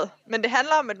isoleret, men det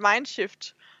handler om et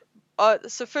mindshift. Og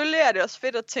selvfølgelig er det også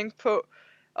fedt at tænke på,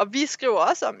 og vi skriver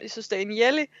også om i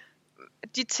Sustainable,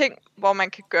 de ting, hvor man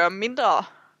kan gøre mindre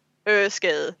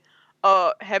skade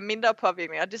og have mindre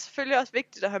påvirkning. Og det er selvfølgelig også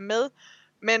vigtigt at have med,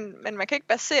 men man kan ikke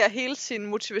basere hele sin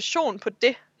motivation på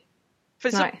det, for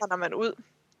så brænder man ud.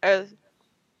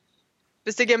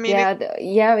 Hvis det giver mening.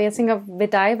 Ja, jeg tænker ved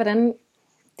dig, hvordan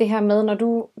det her med, når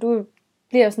du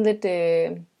bliver sådan lidt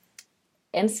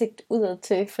ansigt udad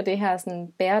til for det her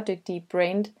sådan bæredygtige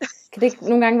brand, kan det ikke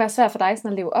nogle gange være svært for dig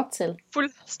sådan at leve op til?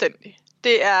 Fuldstændig.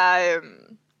 Det er...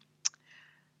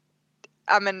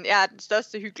 Jamen, jeg er den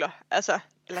største hykler, altså.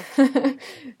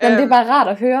 Jamen, det er bare rart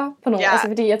at høre på nogen, altså,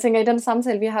 fordi jeg tænker, i den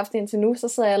samtale, vi har haft indtil nu, så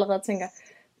sidder jeg allerede og tænker,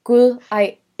 gud,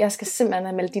 jeg skal simpelthen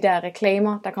have meldt de der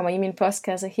reklamer, der kommer i min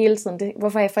postkasse hele tiden.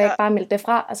 Hvorfor får jeg ikke bare meldt det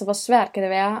fra? Altså, hvor svært kan det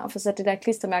være at få sat det der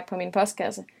klistermærke på min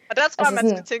postkasse? Og der tror jeg, man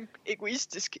skal tænke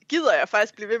egoistisk. Gider jeg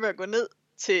faktisk blive ved med at gå ned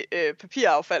til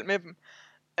papiraffald med dem?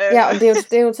 Ja, og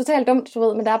det er jo totalt dumt, du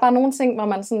ved, men der er bare nogle ting, hvor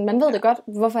man sådan, man ved det godt,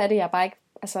 hvorfor er det, jeg bare ikke,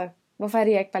 altså, hvorfor er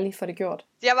det, jeg ikke bare lige får det gjort?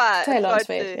 Jeg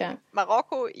var i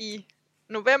Marokko i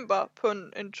november på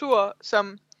en tur,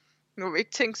 som, nu har vi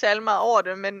ikke tænkt særlig meget over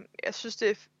det, men jeg synes, det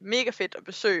er mega fedt at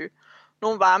besøge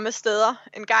nogle varme steder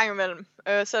en gang imellem,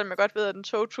 selvom jeg godt ved, at en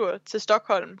togtur til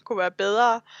Stockholm kunne være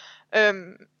bedre.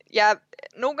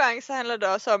 Nogle gange så handler det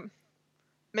også om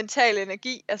mental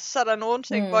energi, altså så er der nogle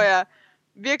ting, hvor jeg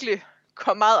virkelig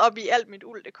kommer meget op i alt mit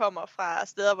uld, det kommer fra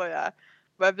steder, hvor jeg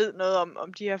ved noget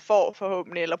om de her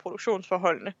forhåbentlig, eller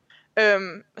produktionsforholdene.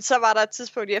 Så var der et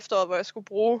tidspunkt i efteråret, hvor jeg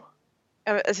skulle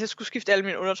jeg skulle skifte alle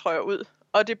mine undertrøjer ud.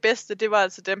 Og det bedste, det var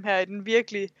altså dem her i den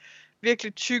virkelig,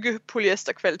 virkelig tykke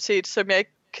polyesterkvalitet, som jeg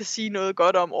ikke kan sige noget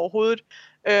godt om overhovedet.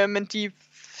 Men de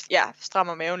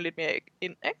strammer maven lidt mere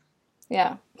ind, ikke? Ja,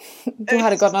 du har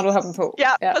det godt, når du har dem på.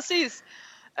 Ja. Præcis.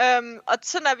 Og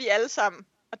sådan er vi alle sammen.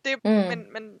 Og det,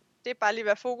 men det er bare lige,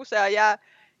 hvad fokus er. Og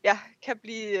jeg kan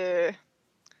blive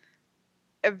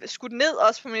skudt ned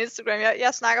også på min Instagram.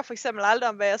 Jeg snakker for eksempel aldrig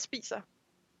om, hvad jeg spiser.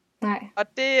 Nej. Og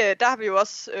der har vi jo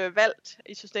også valgt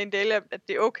i Sustain Daily, at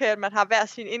det er okay, at man har hver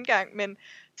sin indgang, men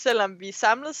selvom vi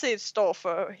samlet set står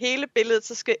for hele billedet,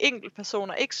 så skal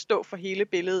enkeltpersoner ikke stå for hele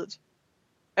billedet.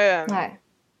 Nej.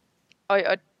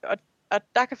 Og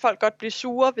der kan folk godt blive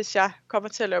sure, hvis jeg kommer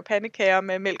til at lave pandekager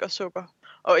med mælk og sukker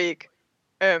og æg.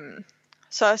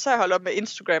 Så er jeg holdt op med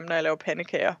Instagram, når jeg laver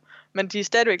pandekager. Men de er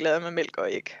stadigvæk lavet med mælk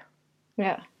og æg.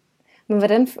 Ja. Men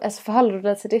hvordan forholder du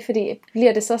dig til det? Fordi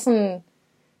bliver det så sådan,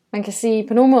 man kan sige,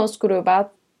 på nogen måde skulle du jo bare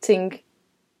tænke,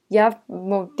 jeg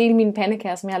må dele mine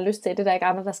pandekager, som jeg har lyst til. Det er der ikke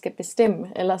andre, der skal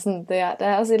bestemme. Eller sådan, der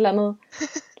er også et eller andet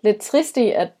lidt trist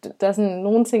i, at der er sådan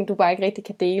nogle ting, du bare ikke rigtig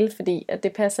kan dele, fordi at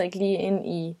det passer ikke lige ind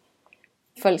i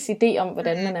folks idé om,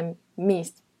 hvordan man er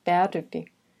mest bæredygtig.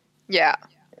 Ja.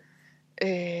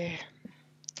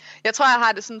 Jeg tror, jeg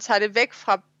har det sådan, tager det væk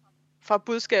fra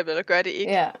budskabet, eller gør det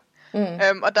ikke. Ja.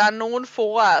 Og der er nogle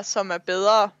fora, som er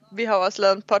bedre. Vi har jo også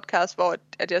lavet en podcast, hvor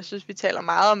at jeg synes, vi taler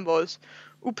meget om vores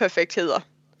uperfektheder.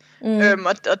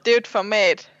 Og det er jo et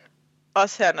format,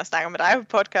 også her, når jeg snakker med dig på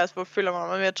podcast, hvor jeg føler mig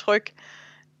meget mere tryg,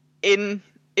 end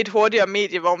et hurtigere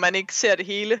medie, hvor man ikke ser det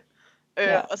hele,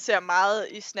 og ser meget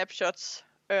i snapshots.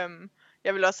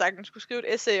 Jeg vil også sagtens skulle skrive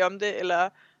et essay om det, eller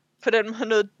på den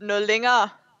måde noget længere,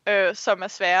 som er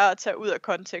sværere at tage ud af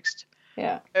kontekst.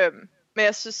 Ja. Men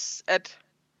jeg synes, at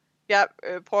jeg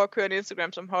prøver at køre en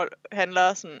Instagram, som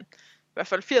handler sådan, i hvert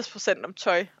fald 80% om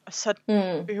tøj, og så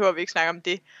behøver vi ikke snakke om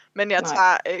det. Men jeg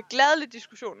tager gladelig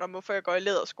diskussion om, hvorfor jeg går i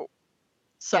lædersko.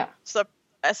 Så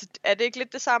altså, er det ikke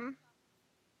lidt det samme?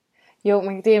 Jo,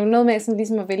 men det er jo noget med sådan,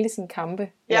 ligesom at vælge sin kampe,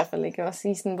 i hvert fald, ikke? Også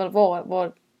sige sådan,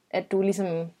 hvor at du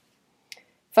ligesom,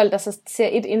 folk der så ser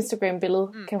et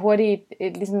Instagram-billede, kan hurtigt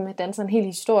ligesom danse en hel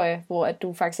historie, hvor at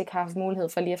du faktisk ikke har haft mulighed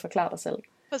for lige at forklare dig selv.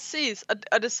 Præcis,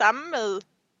 og det samme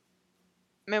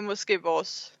med måske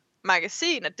vores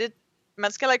magasin, at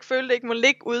man skal heller ikke føle, at det ikke må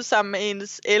ligge ude sammen med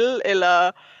ens el,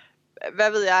 eller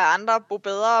hvad ved jeg, andre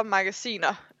bedre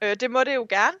magasiner. Det må det jo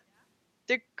gerne.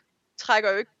 Det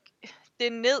trækker jo ikke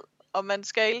det ned, og man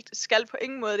skal på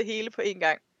ingen måde det hele på én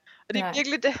gang. Og det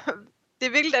er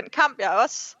virkelig den kamp, jeg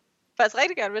også faktisk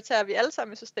rigtig gerne vil tage, at vi alle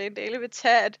sammen i Sustain Daily vil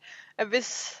tage, at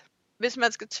hvis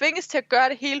man skal tvinges til at gøre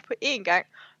det hele på én gang,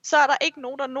 så er der ikke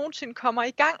nogen, der nogensinde kommer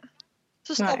i gang.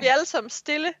 Så står vi alle sammen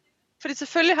stille, fordi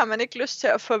selvfølgelig har man ikke lyst til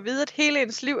at få at vide, at hele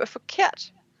ens liv er forkert.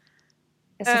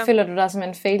 Ja, så føler du dig som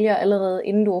en failure allerede,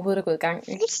 inden du overhovedet er gået i gang.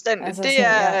 Fuldstændig. Altså, det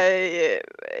er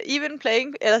even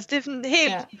playing, eller det er sådan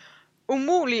helt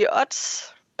umulige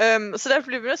odds. Så derfor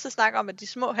bliver vi nødt til at snakke om, at de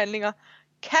små handlinger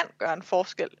kan gøre en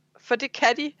forskel. For det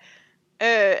kan de.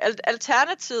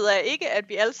 Alternativet er ikke, at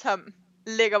vi alle sammen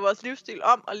lægger vores livsstil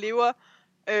om og lever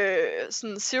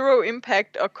sådan zero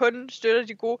impact og kun støtter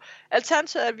de gode.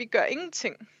 Alternativet er, at vi gør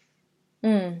ingenting.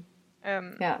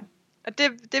 Og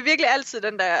det er virkelig altid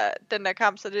den der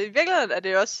kamp. Så det, i virkeligheden er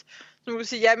det også, som du kan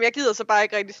sige, jamen jeg gider så bare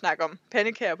ikke rigtig snakke om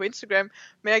pandekager på Instagram,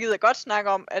 men jeg gider godt snakke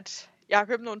om, at jeg har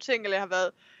købt nogle ting, eller jeg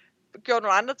har gjort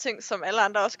nogle andre ting, som alle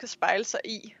andre også kan spejle sig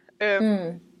i.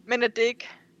 Men at det ikke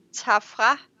tager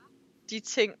fra de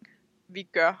ting, vi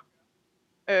gør.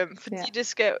 Fordi det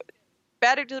skal,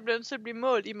 bæredygtighed bliver nødt til at blive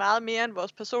målt i meget mere end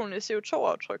vores personlige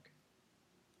CO2-aftryk.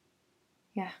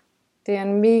 Ja, det er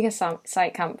en mega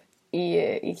sej kamp,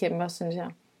 I kæmper, synes jeg.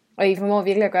 Og I formår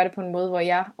virkelig at gøre det på en måde, hvor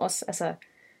jeg også, altså,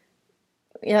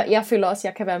 jeg føler også, at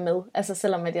jeg kan være med, altså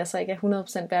selvom at jeg så ikke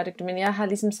er 100% bæredygtig, men jeg har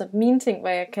ligesom sådan mine ting, hvor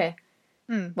jeg kan,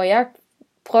 hvor jeg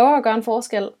prøver at gøre en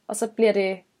forskel, og så bliver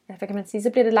det, hvad kan man sige, så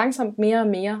bliver det langsomt mere og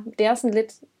mere. Det er sådan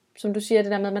lidt, som du siger,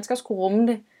 det der med, at man skal også kunne rumme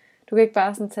det. Du kan ikke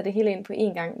bare sådan tage det hele ind på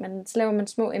én gang, men så laver man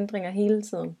små ændringer hele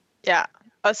tiden. Ja,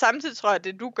 og samtidig tror jeg, at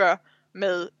det du gør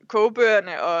med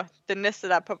kogebøgerne og den næste,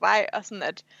 der er på vej, og sådan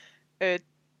at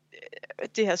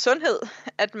det her sundhed,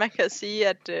 at man kan sige,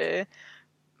 at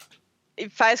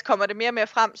faktisk kommer det mere og mere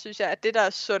frem, synes jeg, at det, der er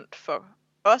sundt for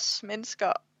os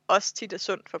mennesker, også tit er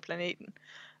sundt for planeten.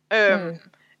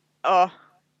 Og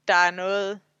der er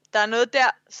noget der,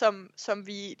 som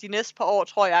vi de næste par år,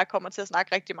 tror jeg, kommer til at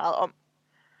snakke rigtig meget om.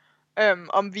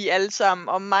 Om vi alle sammen,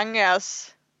 om mange af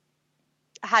os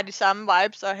har de samme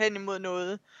vibes og hen imod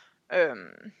noget,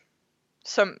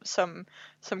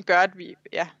 som gør, at vi,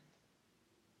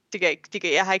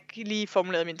 jeg har ikke lige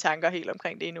formuleret mine tanker helt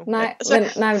omkring det endnu. Nej, men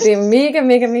det er mega,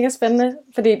 mega, mega spændende,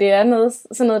 fordi det er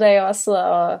sådan noget, der jeg også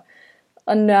sidder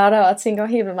og nørder og tænker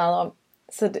helt vildt meget om.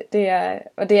 Så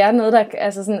det er noget, der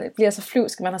altså sådan, bliver så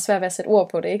flyvsk, man har svært ved at sætte ord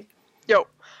på det, ikke? Jo,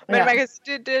 men man kan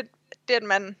sige, det at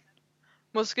man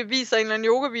måske viser en eller anden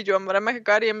yoga-video om, hvordan man kan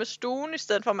gøre det hjemme i stuen, i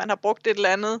stedet for at man har brug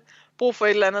for et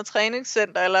eller andet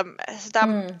træningscenter, eller altså,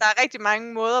 der er rigtig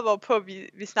mange måder, hvorpå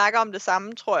vi snakker om det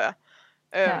samme, tror jeg.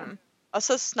 Og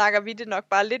så snakker vi det nok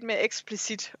bare lidt mere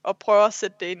eksplicit, og prøver at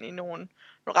sætte det ind i nogle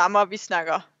rammer. Vi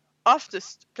snakker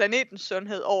oftest planetens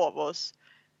sundhed over vores,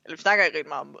 eller vi snakker ikke rigtig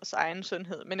meget om vores egen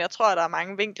sundhed, men jeg tror, at der er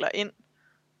mange vinkler ind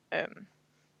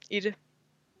i det.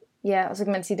 Ja, og så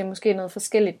kan man sige, at det er måske noget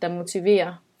forskelligt, der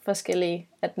motiverer forskellige.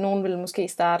 At nogen vil måske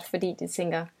starte, fordi de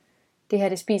tænker, det her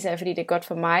det spiser jeg, fordi det er godt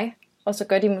for mig. Og så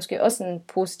gør de måske også en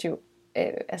positiv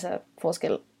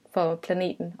forskel for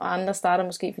planeten. Og andre starter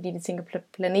måske, fordi de tænker på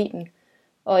planeten.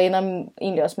 Og ender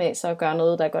egentlig også med så at gøre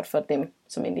noget, der er godt for dem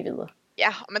som individer. Ja,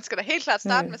 og man skal da helt klart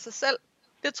starte med sig selv.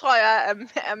 Det tror jeg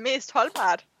er mest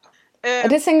holdbart. Og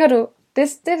det tænker du,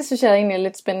 det synes jeg egentlig er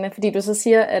lidt spændende, fordi du så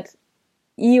siger, at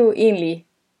I jo egentlig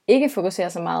ikke fokuserer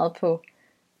så meget på,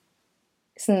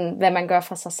 sådan, hvad man gør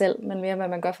for sig selv, men mere, hvad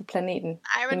man gør for planeten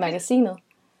i magasinet.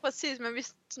 Præcis, men vi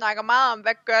snakker meget om,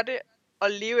 hvad gør det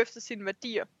at leve efter sine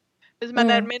værdier. Hvis man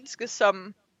er et menneske,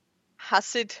 som har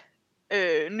set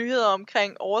nyheder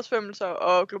omkring oversvømmelser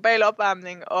og global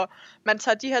opvarmning, og man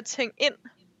tager de her ting ind,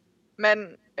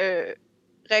 man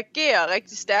reagerer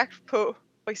rigtig stærkt på,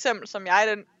 for eksempel som jeg,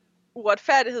 den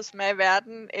uretfærdighed, som er i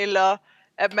verden, eller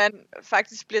at man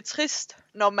faktisk bliver trist,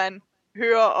 når man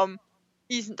hører om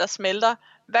isen, der smelter.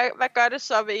 Hvad gør det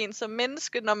så ved en som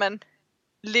menneske, når man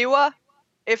lever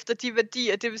efter de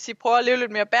værdier, det vil sige prøver at leve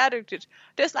lidt mere bæredygtigt?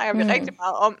 Det snakker vi rigtig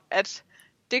meget om, at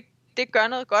det gør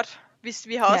noget godt.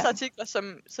 Vi har også artikler,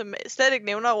 som slet ikke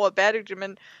nævner ordet bæredygtigt,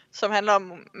 men som handler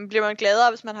om, bliver man gladere,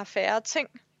 hvis man har færre ting.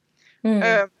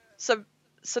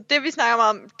 Så det vi snakker meget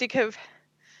om,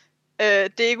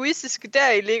 det egoistiske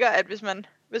deri ligger, at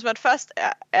hvis man først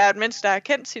er et menneske, der har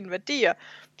kendt sine værdier,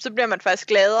 så bliver man faktisk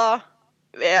gladere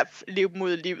ved at leve dem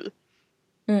ud i livet.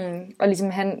 Og ligesom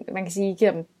man kan sige,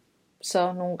 giver dem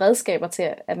så nogle redskaber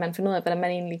til, at man finder ud af, hvordan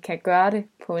man egentlig kan gøre det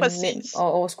på en nem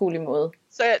og overskuelig måde.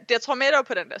 Så jeg tror mere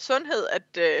på den der sundhed,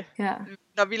 at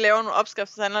når vi laver nogle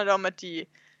opskrifter, så handler det om, at de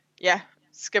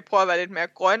skal prøve at være lidt mere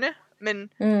grønne,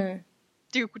 men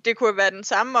det kunne være den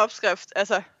samme opskrift.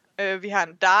 Altså, vi har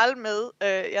en dal med.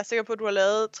 Jeg er sikker på, at du har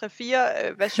lavet 3-4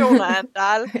 versioner af en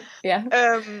dal. Ja,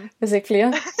 hvis ikke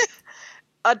flere.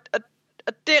 og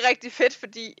det er rigtig fedt,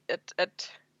 fordi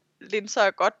at linser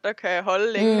er godt, der kan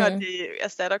holde længe, og det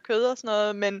erstatter kød og sådan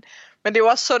noget, men det er jo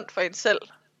også sundt for en selv.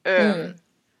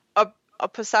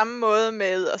 Og på samme måde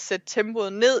med at sætte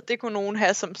tempoet ned, det kunne nogen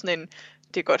have som sådan en,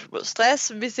 det er godt mod stress.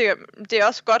 Det er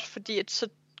også godt, fordi at så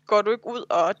går du ikke ud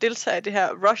og deltager i det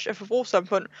her rush af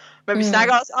forbrugssamfund, men vi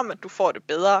snakker også om, at du får det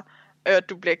bedre, og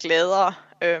du bliver gladere.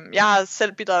 Jeg har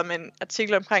selv bidraget med en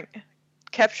artikel omkring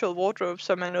capsule wardrobe,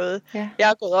 som er noget, jeg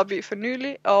har gået op i for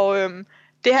nylig, og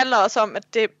det handler også om,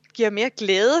 at det giver mere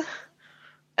glæde.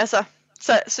 Altså,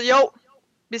 så jo,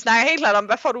 vi snakker helt klart om,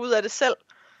 hvad får du ud af det selv?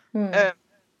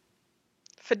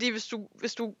 Fordi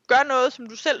hvis du gør noget, som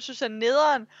du selv synes er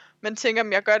nederen, men tænker,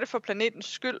 at jeg gør det for planetens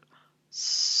skyld,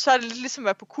 så er det lidt ligesom at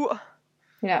være på kur.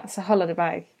 Ja, så holder det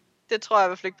bare ikke. Det tror jeg i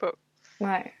hvert fald ikke på.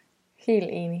 Nej, helt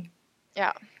enig. Ja.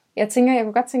 Jeg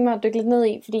kunne godt tænke mig at dykke lidt ned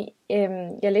i, fordi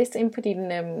jeg læste ind på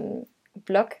din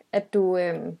blog, at du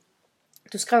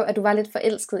skrev, at du var lidt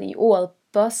forelsket i ordet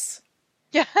boss.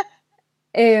 Ja.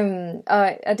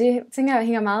 Og det tænker jeg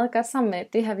hænger meget godt sammen med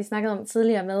det her, vi snakkede om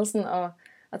tidligere med, sådan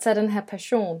at tage den her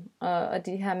passion og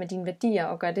det her med dine værdier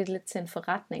og gøre det lidt til en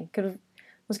forretning. Kan du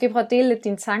måske prøve at dele lidt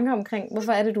dine tanker omkring,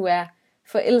 hvorfor er det, du er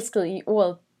forelsket i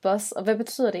ordet boss, og hvad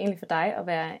betyder det egentlig for dig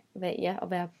at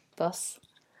være boss?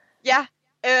 Ja,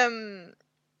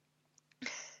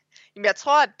 jamen jeg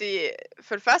tror, at det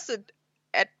for det første,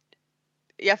 at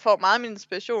jeg får meget af min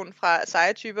inspiration fra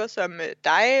seje typer som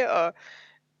dig og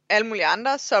alle mulige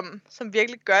andre, som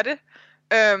virkelig gør det,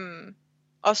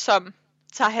 og som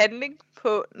tager handling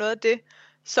på noget af det,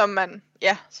 som man,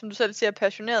 som du selv siger, er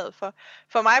passioneret for.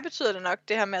 For mig betyder det nok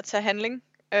det her med at tage handling.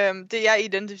 Det jeg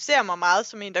identificerer mig meget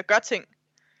som en, der gør ting.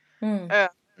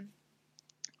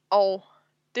 Og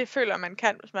det føler man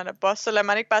kan, hvis man er boss. Så lader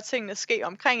man ikke bare tingene ske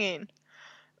omkring en,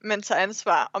 men tager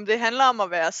ansvar. Om det handler om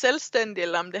at være selvstændig,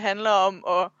 eller om det handler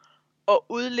om at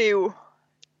udleve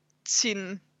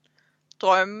sine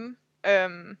drømme,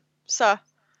 så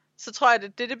tror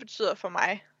jeg, det betyder for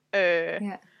mig.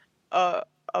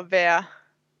 At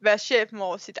være chefen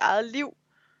over sit eget liv,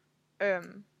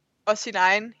 og sin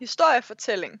egen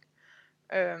historiefortælling.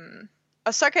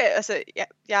 Og så kan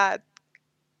jeg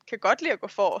kan godt lide at gå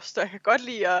forrest, og jeg kan godt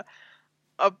lide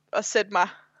at sætte mig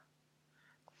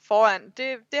foran.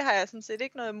 Det har jeg sådan set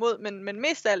ikke noget imod, men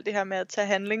mest af alt det her med at tage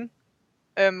handling,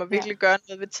 og virkelig gøre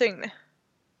noget ved tingene.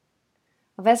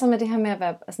 Og hvad så med det her med at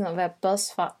være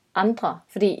boss for andre?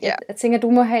 Fordi jeg tænker,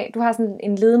 du har sådan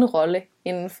en ledende rolle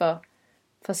inden for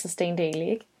Sustain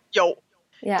Daily, ikke? Jo,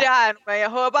 det har jeg nu. Jeg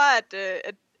håber,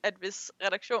 at hvis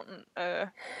redaktionen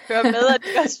hører med, at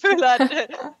de også føler,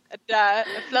 at der er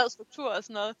flad struktur og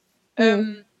sådan noget.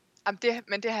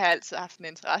 Men det har jeg altid haft en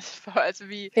interesse for. Altså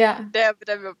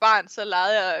da vi var barn, så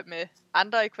legede jeg med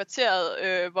andre i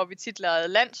kvarteret, hvor vi tit legede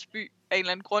landsby af en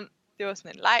eller anden grund. Det var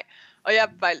sådan en leg, og jeg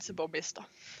var altid borgmester.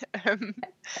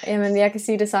 Jamen, jeg kan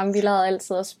sige det samme. Vi legede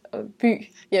altid også by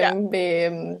hjemme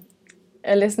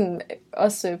ved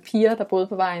også piger, der boede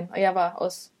på vejen, og jeg var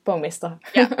også borgmester.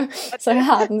 Ja. Så jeg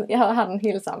har den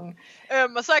helt sammen.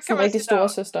 Og så kan man sige,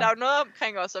 der er jo noget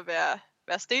omkring også at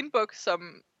være stenbuk,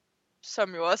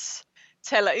 som jo også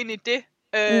taler ind i det.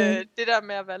 Det der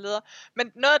med at være leder.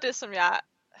 Men noget af det,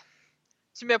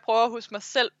 som jeg prøver at huske mig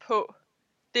selv på,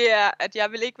 det er, at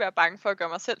jeg vil ikke være bange for at gøre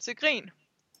mig selv til grin.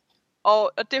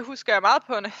 Og det husker jeg meget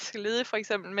på, når jeg skal lede, for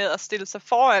eksempel med at stille sig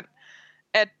foran,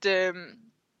 at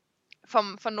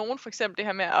for nogen for eksempel det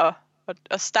her med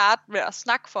at starte med at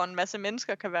snakke for en masse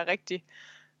mennesker, kan være rigtig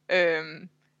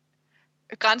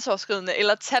grænseoverskridende,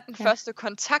 eller tage den første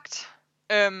kontakt,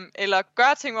 eller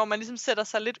gøre ting, hvor man ligesom sætter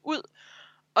sig lidt ud.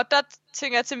 Og der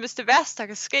tænker jeg til, hvis det værste, der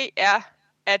kan ske, er,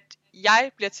 at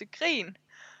jeg bliver til grin,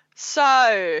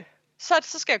 så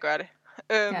skal jeg gøre det.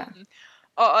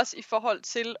 Og også i forhold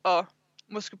til at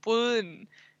måske bryde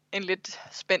en lidt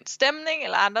spændt stemning,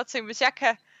 eller andre ting.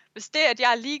 Hvis det, at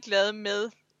jeg er ligeglad med,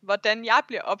 hvordan jeg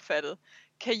bliver opfattet,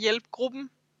 kan hjælpe gruppen,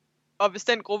 og hvis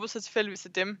den gruppe så tilfældigvis er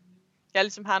dem, jeg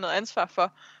ligesom har noget ansvar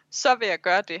for, så vil jeg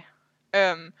gøre det.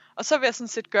 Og så vil jeg sådan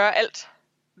set gøre alt,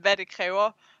 hvad det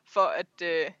kræver, for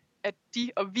at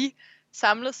de og vi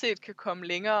samlet set kan komme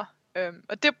længere.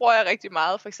 Og det bruger jeg rigtig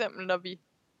meget, for eksempel når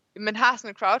man har sådan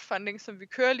en crowdfunding, som vi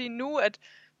kører lige nu, at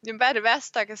jamen, hvad er det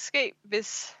værste, der kan ske,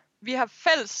 hvis vi har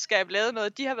fællesskab lavet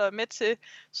noget, de har været med til,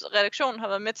 redaktionen har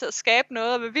været med til at skabe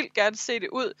noget, og vi vil gerne se det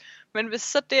ud. Men hvis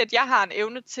så det, at jeg har en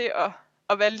evne til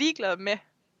at være ligeglad med,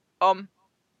 om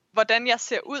hvordan jeg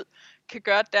ser ud, kan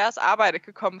gøre, at deres arbejde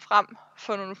kan komme frem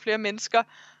for nogle flere mennesker,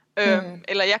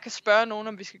 eller jeg kan spørge nogen,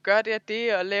 om vi skal gøre det og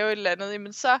det, og lave et eller andet,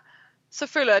 jamen så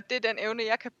føler jeg, at det er den evne,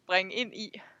 jeg kan bringe ind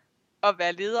i at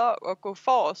være leder og gå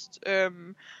forrest.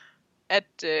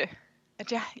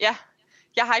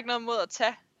 Jeg har ikke noget mod at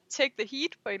take the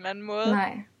heat på en eller anden måde.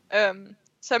 Nej.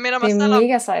 Så jeg minder mig selv om... Det er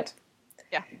mega sejt.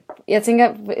 Ja. Jeg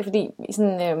tænker, fordi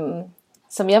sådan,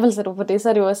 som jeg vil sætte på det, så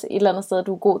er det jo også et eller andet sted,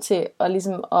 du er god til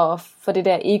at få det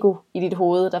der ego i dit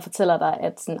hoved, der fortæller dig,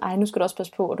 at sådan, nu skal du også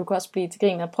passe på, og du kan også blive til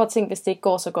grin. Og prøv at tænke, hvis det ikke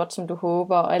går så godt, som du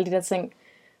håber, og alle de der ting.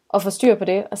 Og få styr på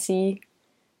det, og sige,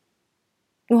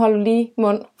 nu holder du lige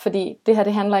mund, fordi det her,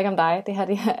 det handler ikke om dig. Det her,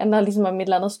 det handler ligesom om et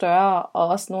eller andet større, og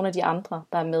også nogle af de andre,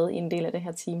 der er med i en del af det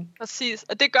her team. Præcis,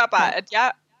 og det gør bare, at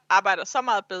jeg arbejder så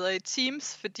meget bedre i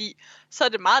teams, fordi så er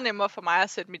det meget nemmere for mig at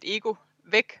sætte mit ego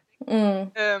væk.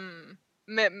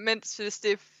 Mens hvis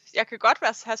jeg kan godt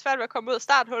have svært ved at komme ud af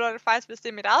starthullerne, faktisk hvis det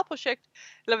er mit eget projekt,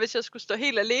 eller hvis jeg skulle stå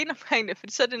helt alene omkring det,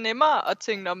 fordi så er det nemmere at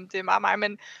tænke, om det er meget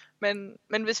mig,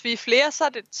 men hvis vi er flere,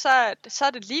 så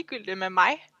er det ligegyldigt med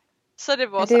mig. Så er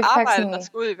det vores arbejde, der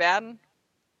skal ud i verden.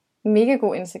 Mega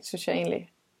god indsigt, synes jeg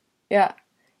egentlig. Ja,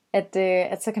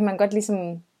 at så kan man godt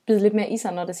ligesom bide lidt mere i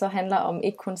sig, når det så handler om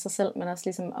ikke kun sig selv, men også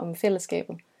ligesom om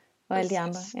fællesskabet og alle de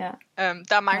andre. Ja.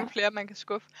 Der er mange flere, man kan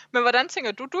skuffe. Men hvordan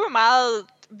tænker du? Du er meget...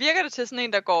 Virker det til sådan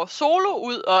en, der går solo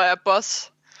ud og er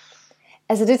boss?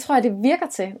 Altså det tror jeg, det virker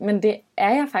til, men det er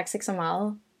jeg faktisk ikke så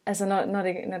meget. Altså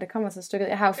når det kommer til stykket.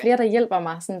 Jeg har jo flere, der hjælper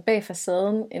mig sådan bag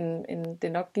facaden, end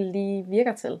det nok lige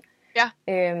virker til. Ja.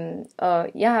 Og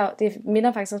det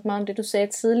minder faktisk også meget om det, du sagde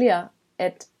tidligere,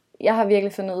 at jeg har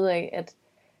virkelig fundet ud af, at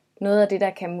noget af det, der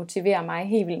kan motivere mig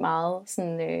helt vildt meget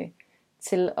sådan,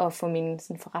 til at få min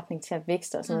sådan, forretning til at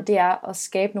vækste og sådan noget, det er at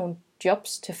skabe nogle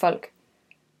jobs til folk,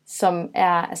 som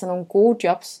er altså nogle gode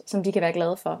jobs, som de kan være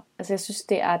glade for. Altså jeg synes,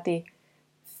 det er det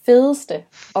fedeste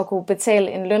at kunne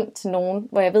betale en løn til nogen,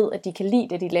 hvor jeg ved, at de kan lide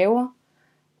det, de laver,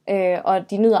 og at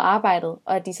de nyder arbejdet,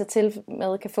 og at de så til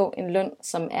med kan få en løn,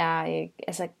 som er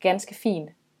altså ganske fin.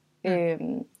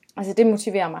 Altså det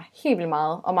motiverer mig helt vildt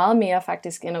meget, og meget mere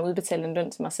faktisk, end at udbetale en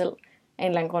løn til mig selv, af en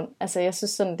eller anden grund. Altså jeg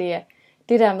synes sådan, det er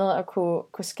det der med at kunne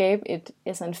skabe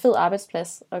en fed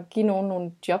arbejdsplads, og give nogen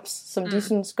nogle jobs, som de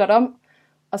synes godt om,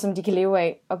 og som de kan leve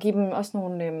af, og give dem også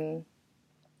nogle,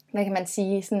 hvad kan man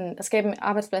sige, sådan at skabe en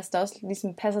arbejdsplads, der også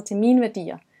ligesom passer til mine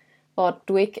værdier, hvor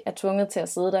du ikke er tvunget til at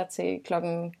sidde der til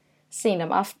klokken sent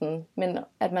om aftenen, men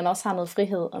at man også har noget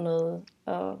frihed og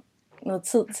noget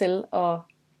tid til at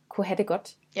kunne have det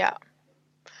godt. Ja.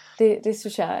 Det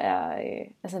synes jeg er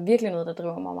altså virkelig noget, der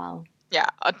driver mig meget. Ja,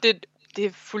 og det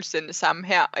er fuldstændig samme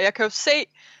her. Og jeg kan jo se,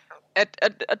 at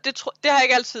det har jeg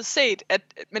ikke altid set,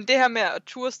 men det her med at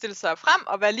turde stille sig frem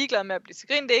og være ligeglad med at blive til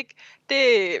grin,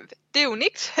 det er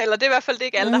unikt, eller det er i hvert fald det er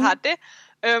ikke alle, der har det.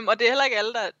 Og det er heller ikke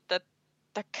alle,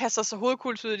 der kaster sig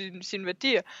hovedkuls ud i sine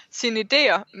værdier, sine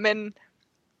idéer, men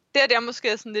det, at jeg måske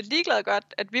er sådan lidt ligeglad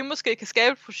godt, at vi måske kan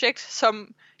skabe et projekt,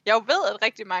 som jeg jo ved, at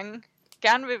rigtig mange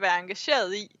gerne vil være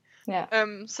engageret i. Ja.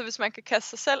 Så hvis man kan kaste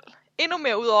sig selv endnu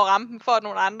mere ud over rampen, for at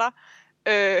nogle andre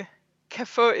kan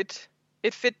få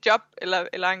et fedt job,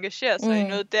 eller engagere sig i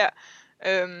noget der,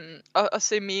 og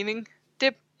se mening.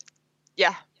 Det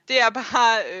er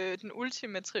bare den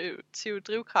ultimative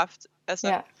drivkraft.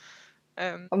 Altså,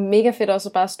 og mega fedt også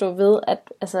at bare stå ved,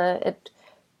 at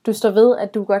du står ved,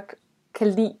 at du godt kan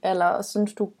lide, eller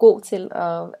synes du er god til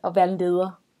at være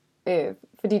leder.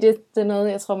 Fordi det er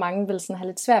noget, jeg tror mange vil sådan have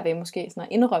lidt svært ved, måske sådan at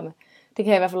indrømme. Det kan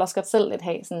jeg i hvert fald også godt selv lidt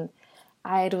have, sådan,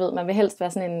 du ved, man vil helst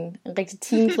være sådan en rigtig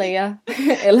teamplayer,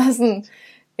 eller sådan,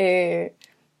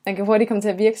 man kan hurtigt komme til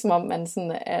at virke, som om man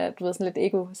sådan er, du ved, sådan lidt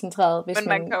egocentreret. Men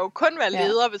man kan jo kun være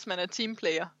leder, hvis man er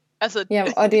teamplayer. Altså,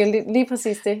 jamen, og det er lige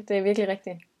præcis det. Det er virkelig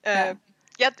rigtigt.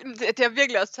 Det har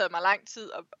virkelig også taget mig lang tid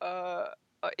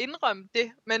at indrømme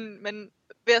det, men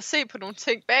ved at se på nogle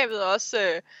ting bagved, og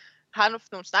også har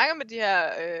nogle snakker med de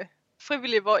her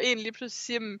frivillige, hvor en lige pludselig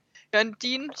siger, Jørgen,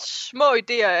 dine små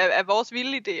idéer er vores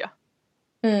vilde idéer.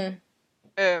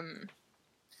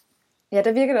 Ja,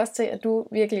 der virker det også til, at du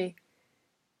virkelig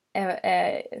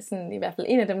er sådan, i hvert fald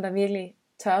en af dem, der virkelig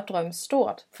tør at drømme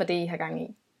stort for det, I har gang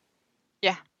i.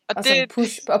 Ja. Og så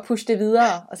push det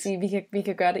videre, og sige, vi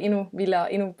kan gøre det endnu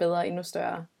vildere, endnu bedre, endnu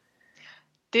større.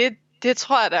 Det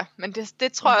tror jeg da, men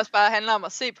det tror jeg også bare handler om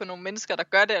at se på nogle mennesker, der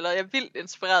gør det, eller jeg er vildt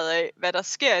inspireret af, hvad der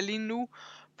sker lige nu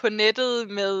på nettet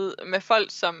med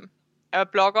folk, som er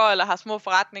blogger, eller har små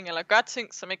forretninger, eller gør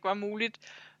ting, som ikke var muligt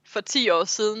for 10 år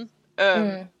siden.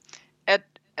 At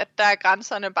der er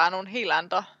grænserne bare nogle helt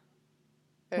andre.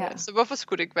 Så hvorfor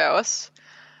skulle det ikke være os?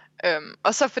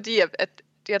 Og så fordi,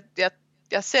 at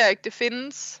jeg ser ikke, det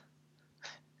findes.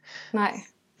 Nej.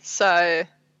 Så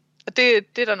og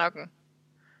det er der nok en...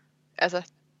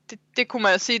 Altså, det kunne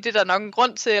man jo sige, det er der nok en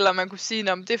grund til, eller man kunne sige,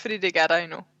 det er fordi, det ikke er der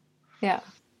endnu. Ja,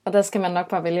 og der skal man nok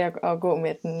bare vælge at gå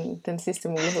med den sidste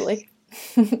mulighed, ikke?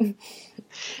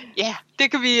 Ja,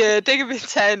 det kan vi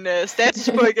tage en status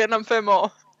på igen om 5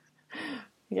 år.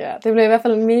 Ja, det bliver i hvert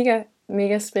fald mega,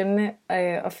 mega spændende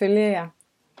at følge jer.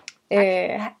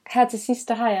 Her til sidst,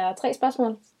 der har jeg 3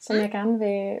 spørgsmål, som jeg gerne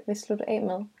vil slutte af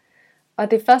med.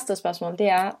 Og det første spørgsmål, det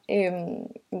er,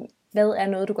 hvad er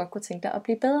noget, du godt kunne tænke dig at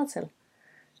blive bedre til?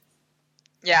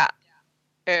 Ja,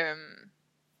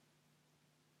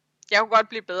 jeg kunne godt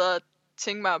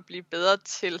tænke mig at blive bedre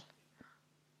til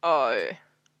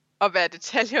at være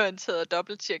detaljeorienteret og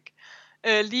dobbelttjek.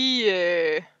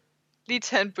 Lige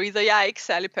tage en breather. Jeg er ikke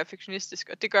særlig perfektionistisk,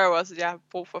 og det gør jo også, at jeg har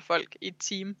brug for folk i et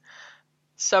team,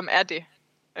 som er det.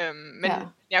 Men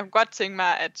jeg kunne godt tænke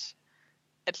mig,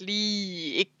 at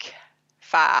lige ikke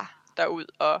fare derud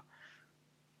og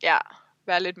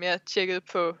være lidt mere tjekket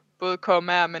på både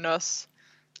kommaer, men også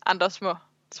andre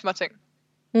små ting.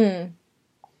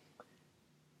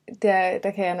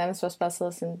 Der kan jeg nærmest også bare sidde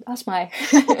og sige, også mig.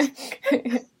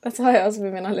 Der tror jeg også, vi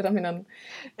minder lidt om hinanden.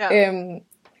 Ja.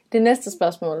 Det næste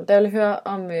spørgsmål, der vil jeg høre,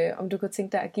 om du kunne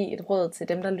tænke dig at give et råd til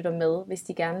dem, der lytter med, hvis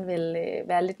de gerne vil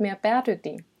være lidt mere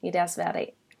bæredygtige i deres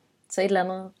hverdag. Så et eller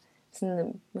andet,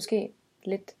 sådan, måske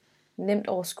lidt nemt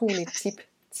overskueligt tip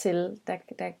til,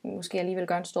 der måske alligevel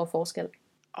gør en stor forskel.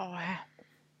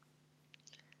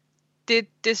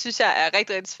 Det synes jeg er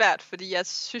rigtig, rigtig svært, fordi jeg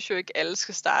synes jo ikke, alle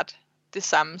skal starte det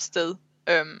samme sted.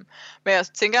 Men jeg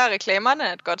tænker, at reklamerne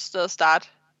er et godt sted at starte,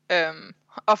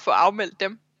 og få afmeldt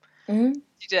dem,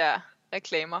 de der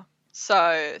reklamer.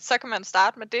 Så kan man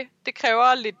starte med det. Det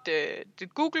kræver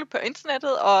lidt Google på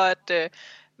internettet, og at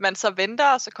man så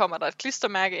venter, og så kommer der et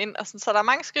klistermærke ind, og sådan, så der er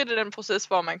mange skridt i den proces,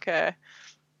 hvor man kan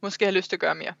måske have lyst til at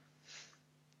gøre mere.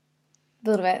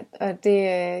 Ved du hvad, og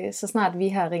det, så snart vi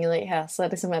har ringet af her, så er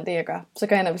det simpelthen det, jeg gør. Så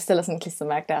går jeg ind og bestiller sådan en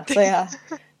klistermærke der. Så jeg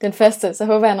den første, så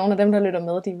håber jeg, at nogle af dem, der lytter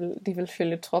med, de vil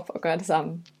følge trop og gøre det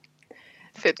samme.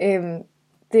 Fedt.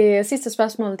 Det sidste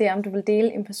spørgsmål, det er, om du vil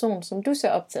dele en person, som du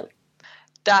ser op til.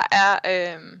 Der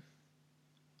er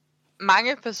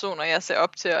mange personer, jeg ser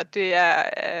op til, og det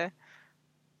er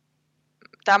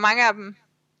der er mange af dem,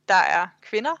 der er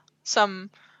kvinder,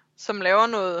 som laver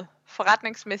noget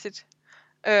forretningsmæssigt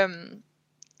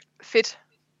fedt.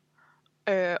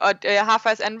 Og jeg har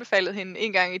faktisk anbefalet hende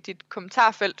en gang i dit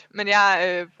kommentarfelt, men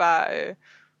jeg var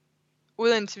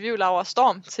ude at interviewe Laura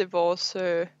Storm til vores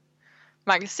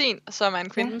magasin, som er en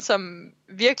kvinde, som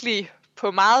virkelig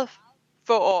på meget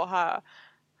få år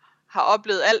har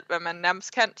oplevet alt, hvad man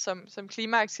nærmest kan som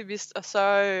klimaaktivist, og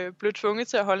så blev tvunget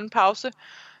til at holde en pause.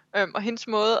 Og hendes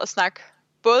måde at snakke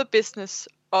både business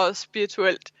og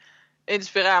spirituelt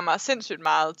inspirerer mig sindssygt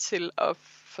meget til at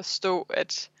forstå,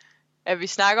 at vi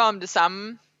snakker om det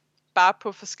samme, bare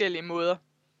på forskellige måder.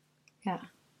 Ja.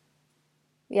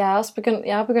 Jeg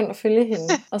har begyndt at følge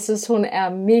hende, og synes, hun er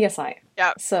mega sej. Ja,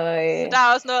 så der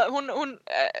er også noget, hun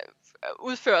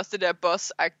udfører også det der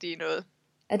boss-agtige noget.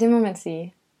 Ja, det må man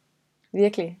sige.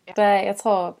 Virkelig. Ja. Jeg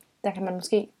tror, der kan man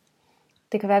måske...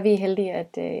 Det kan være, at vi er heldige,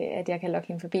 at jeg kan lokke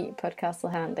hende forbi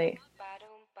podcastet her en dag.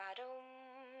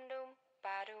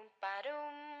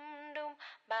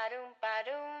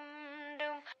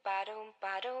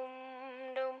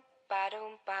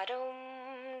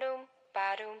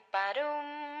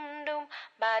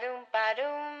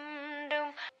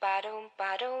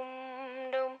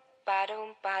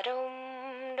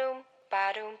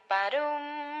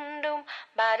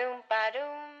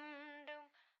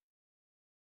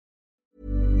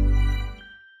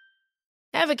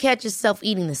 Ever catch yourself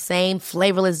eating the same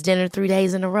flavorless dinner 3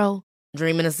 days in a row?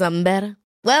 Dreaming of something better?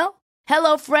 Well,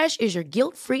 HelloFresh is your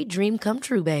guilt-free dream come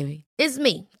true, baby. It's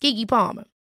me, Keke Palmer.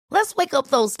 Let's wake up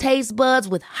those taste buds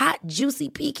with hot, juicy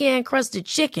pecan-crusted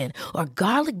chicken or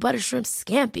garlic butter shrimp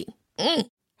scampi.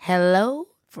 Hello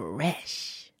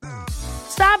Fresh.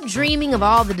 Stop dreaming of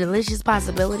all the delicious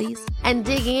possibilities and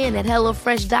dig in at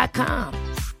HelloFresh.com.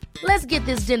 Let's get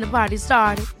this dinner party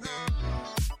started.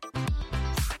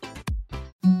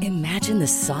 Imagine the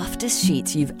softest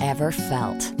sheets you've ever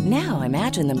felt. Now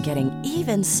imagine them getting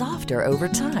even softer over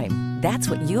time. That's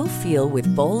what you'll feel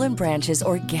with Boll & Branch's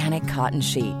organic cotton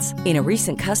sheets. In a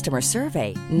recent customer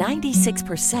survey,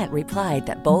 96% replied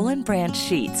that Boll & Branch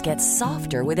sheets get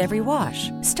softer with every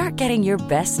wash. Start getting your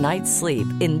best night's sleep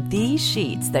in these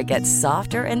sheets that get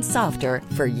softer and softer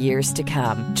for years to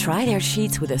come. Try their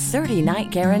sheets with a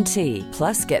 30-night guarantee.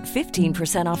 Plus, get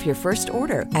 15% off your first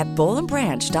order at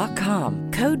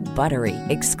bollandbranch.com. Code BUTTERY.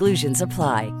 Exclusions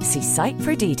apply. See site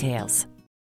for details.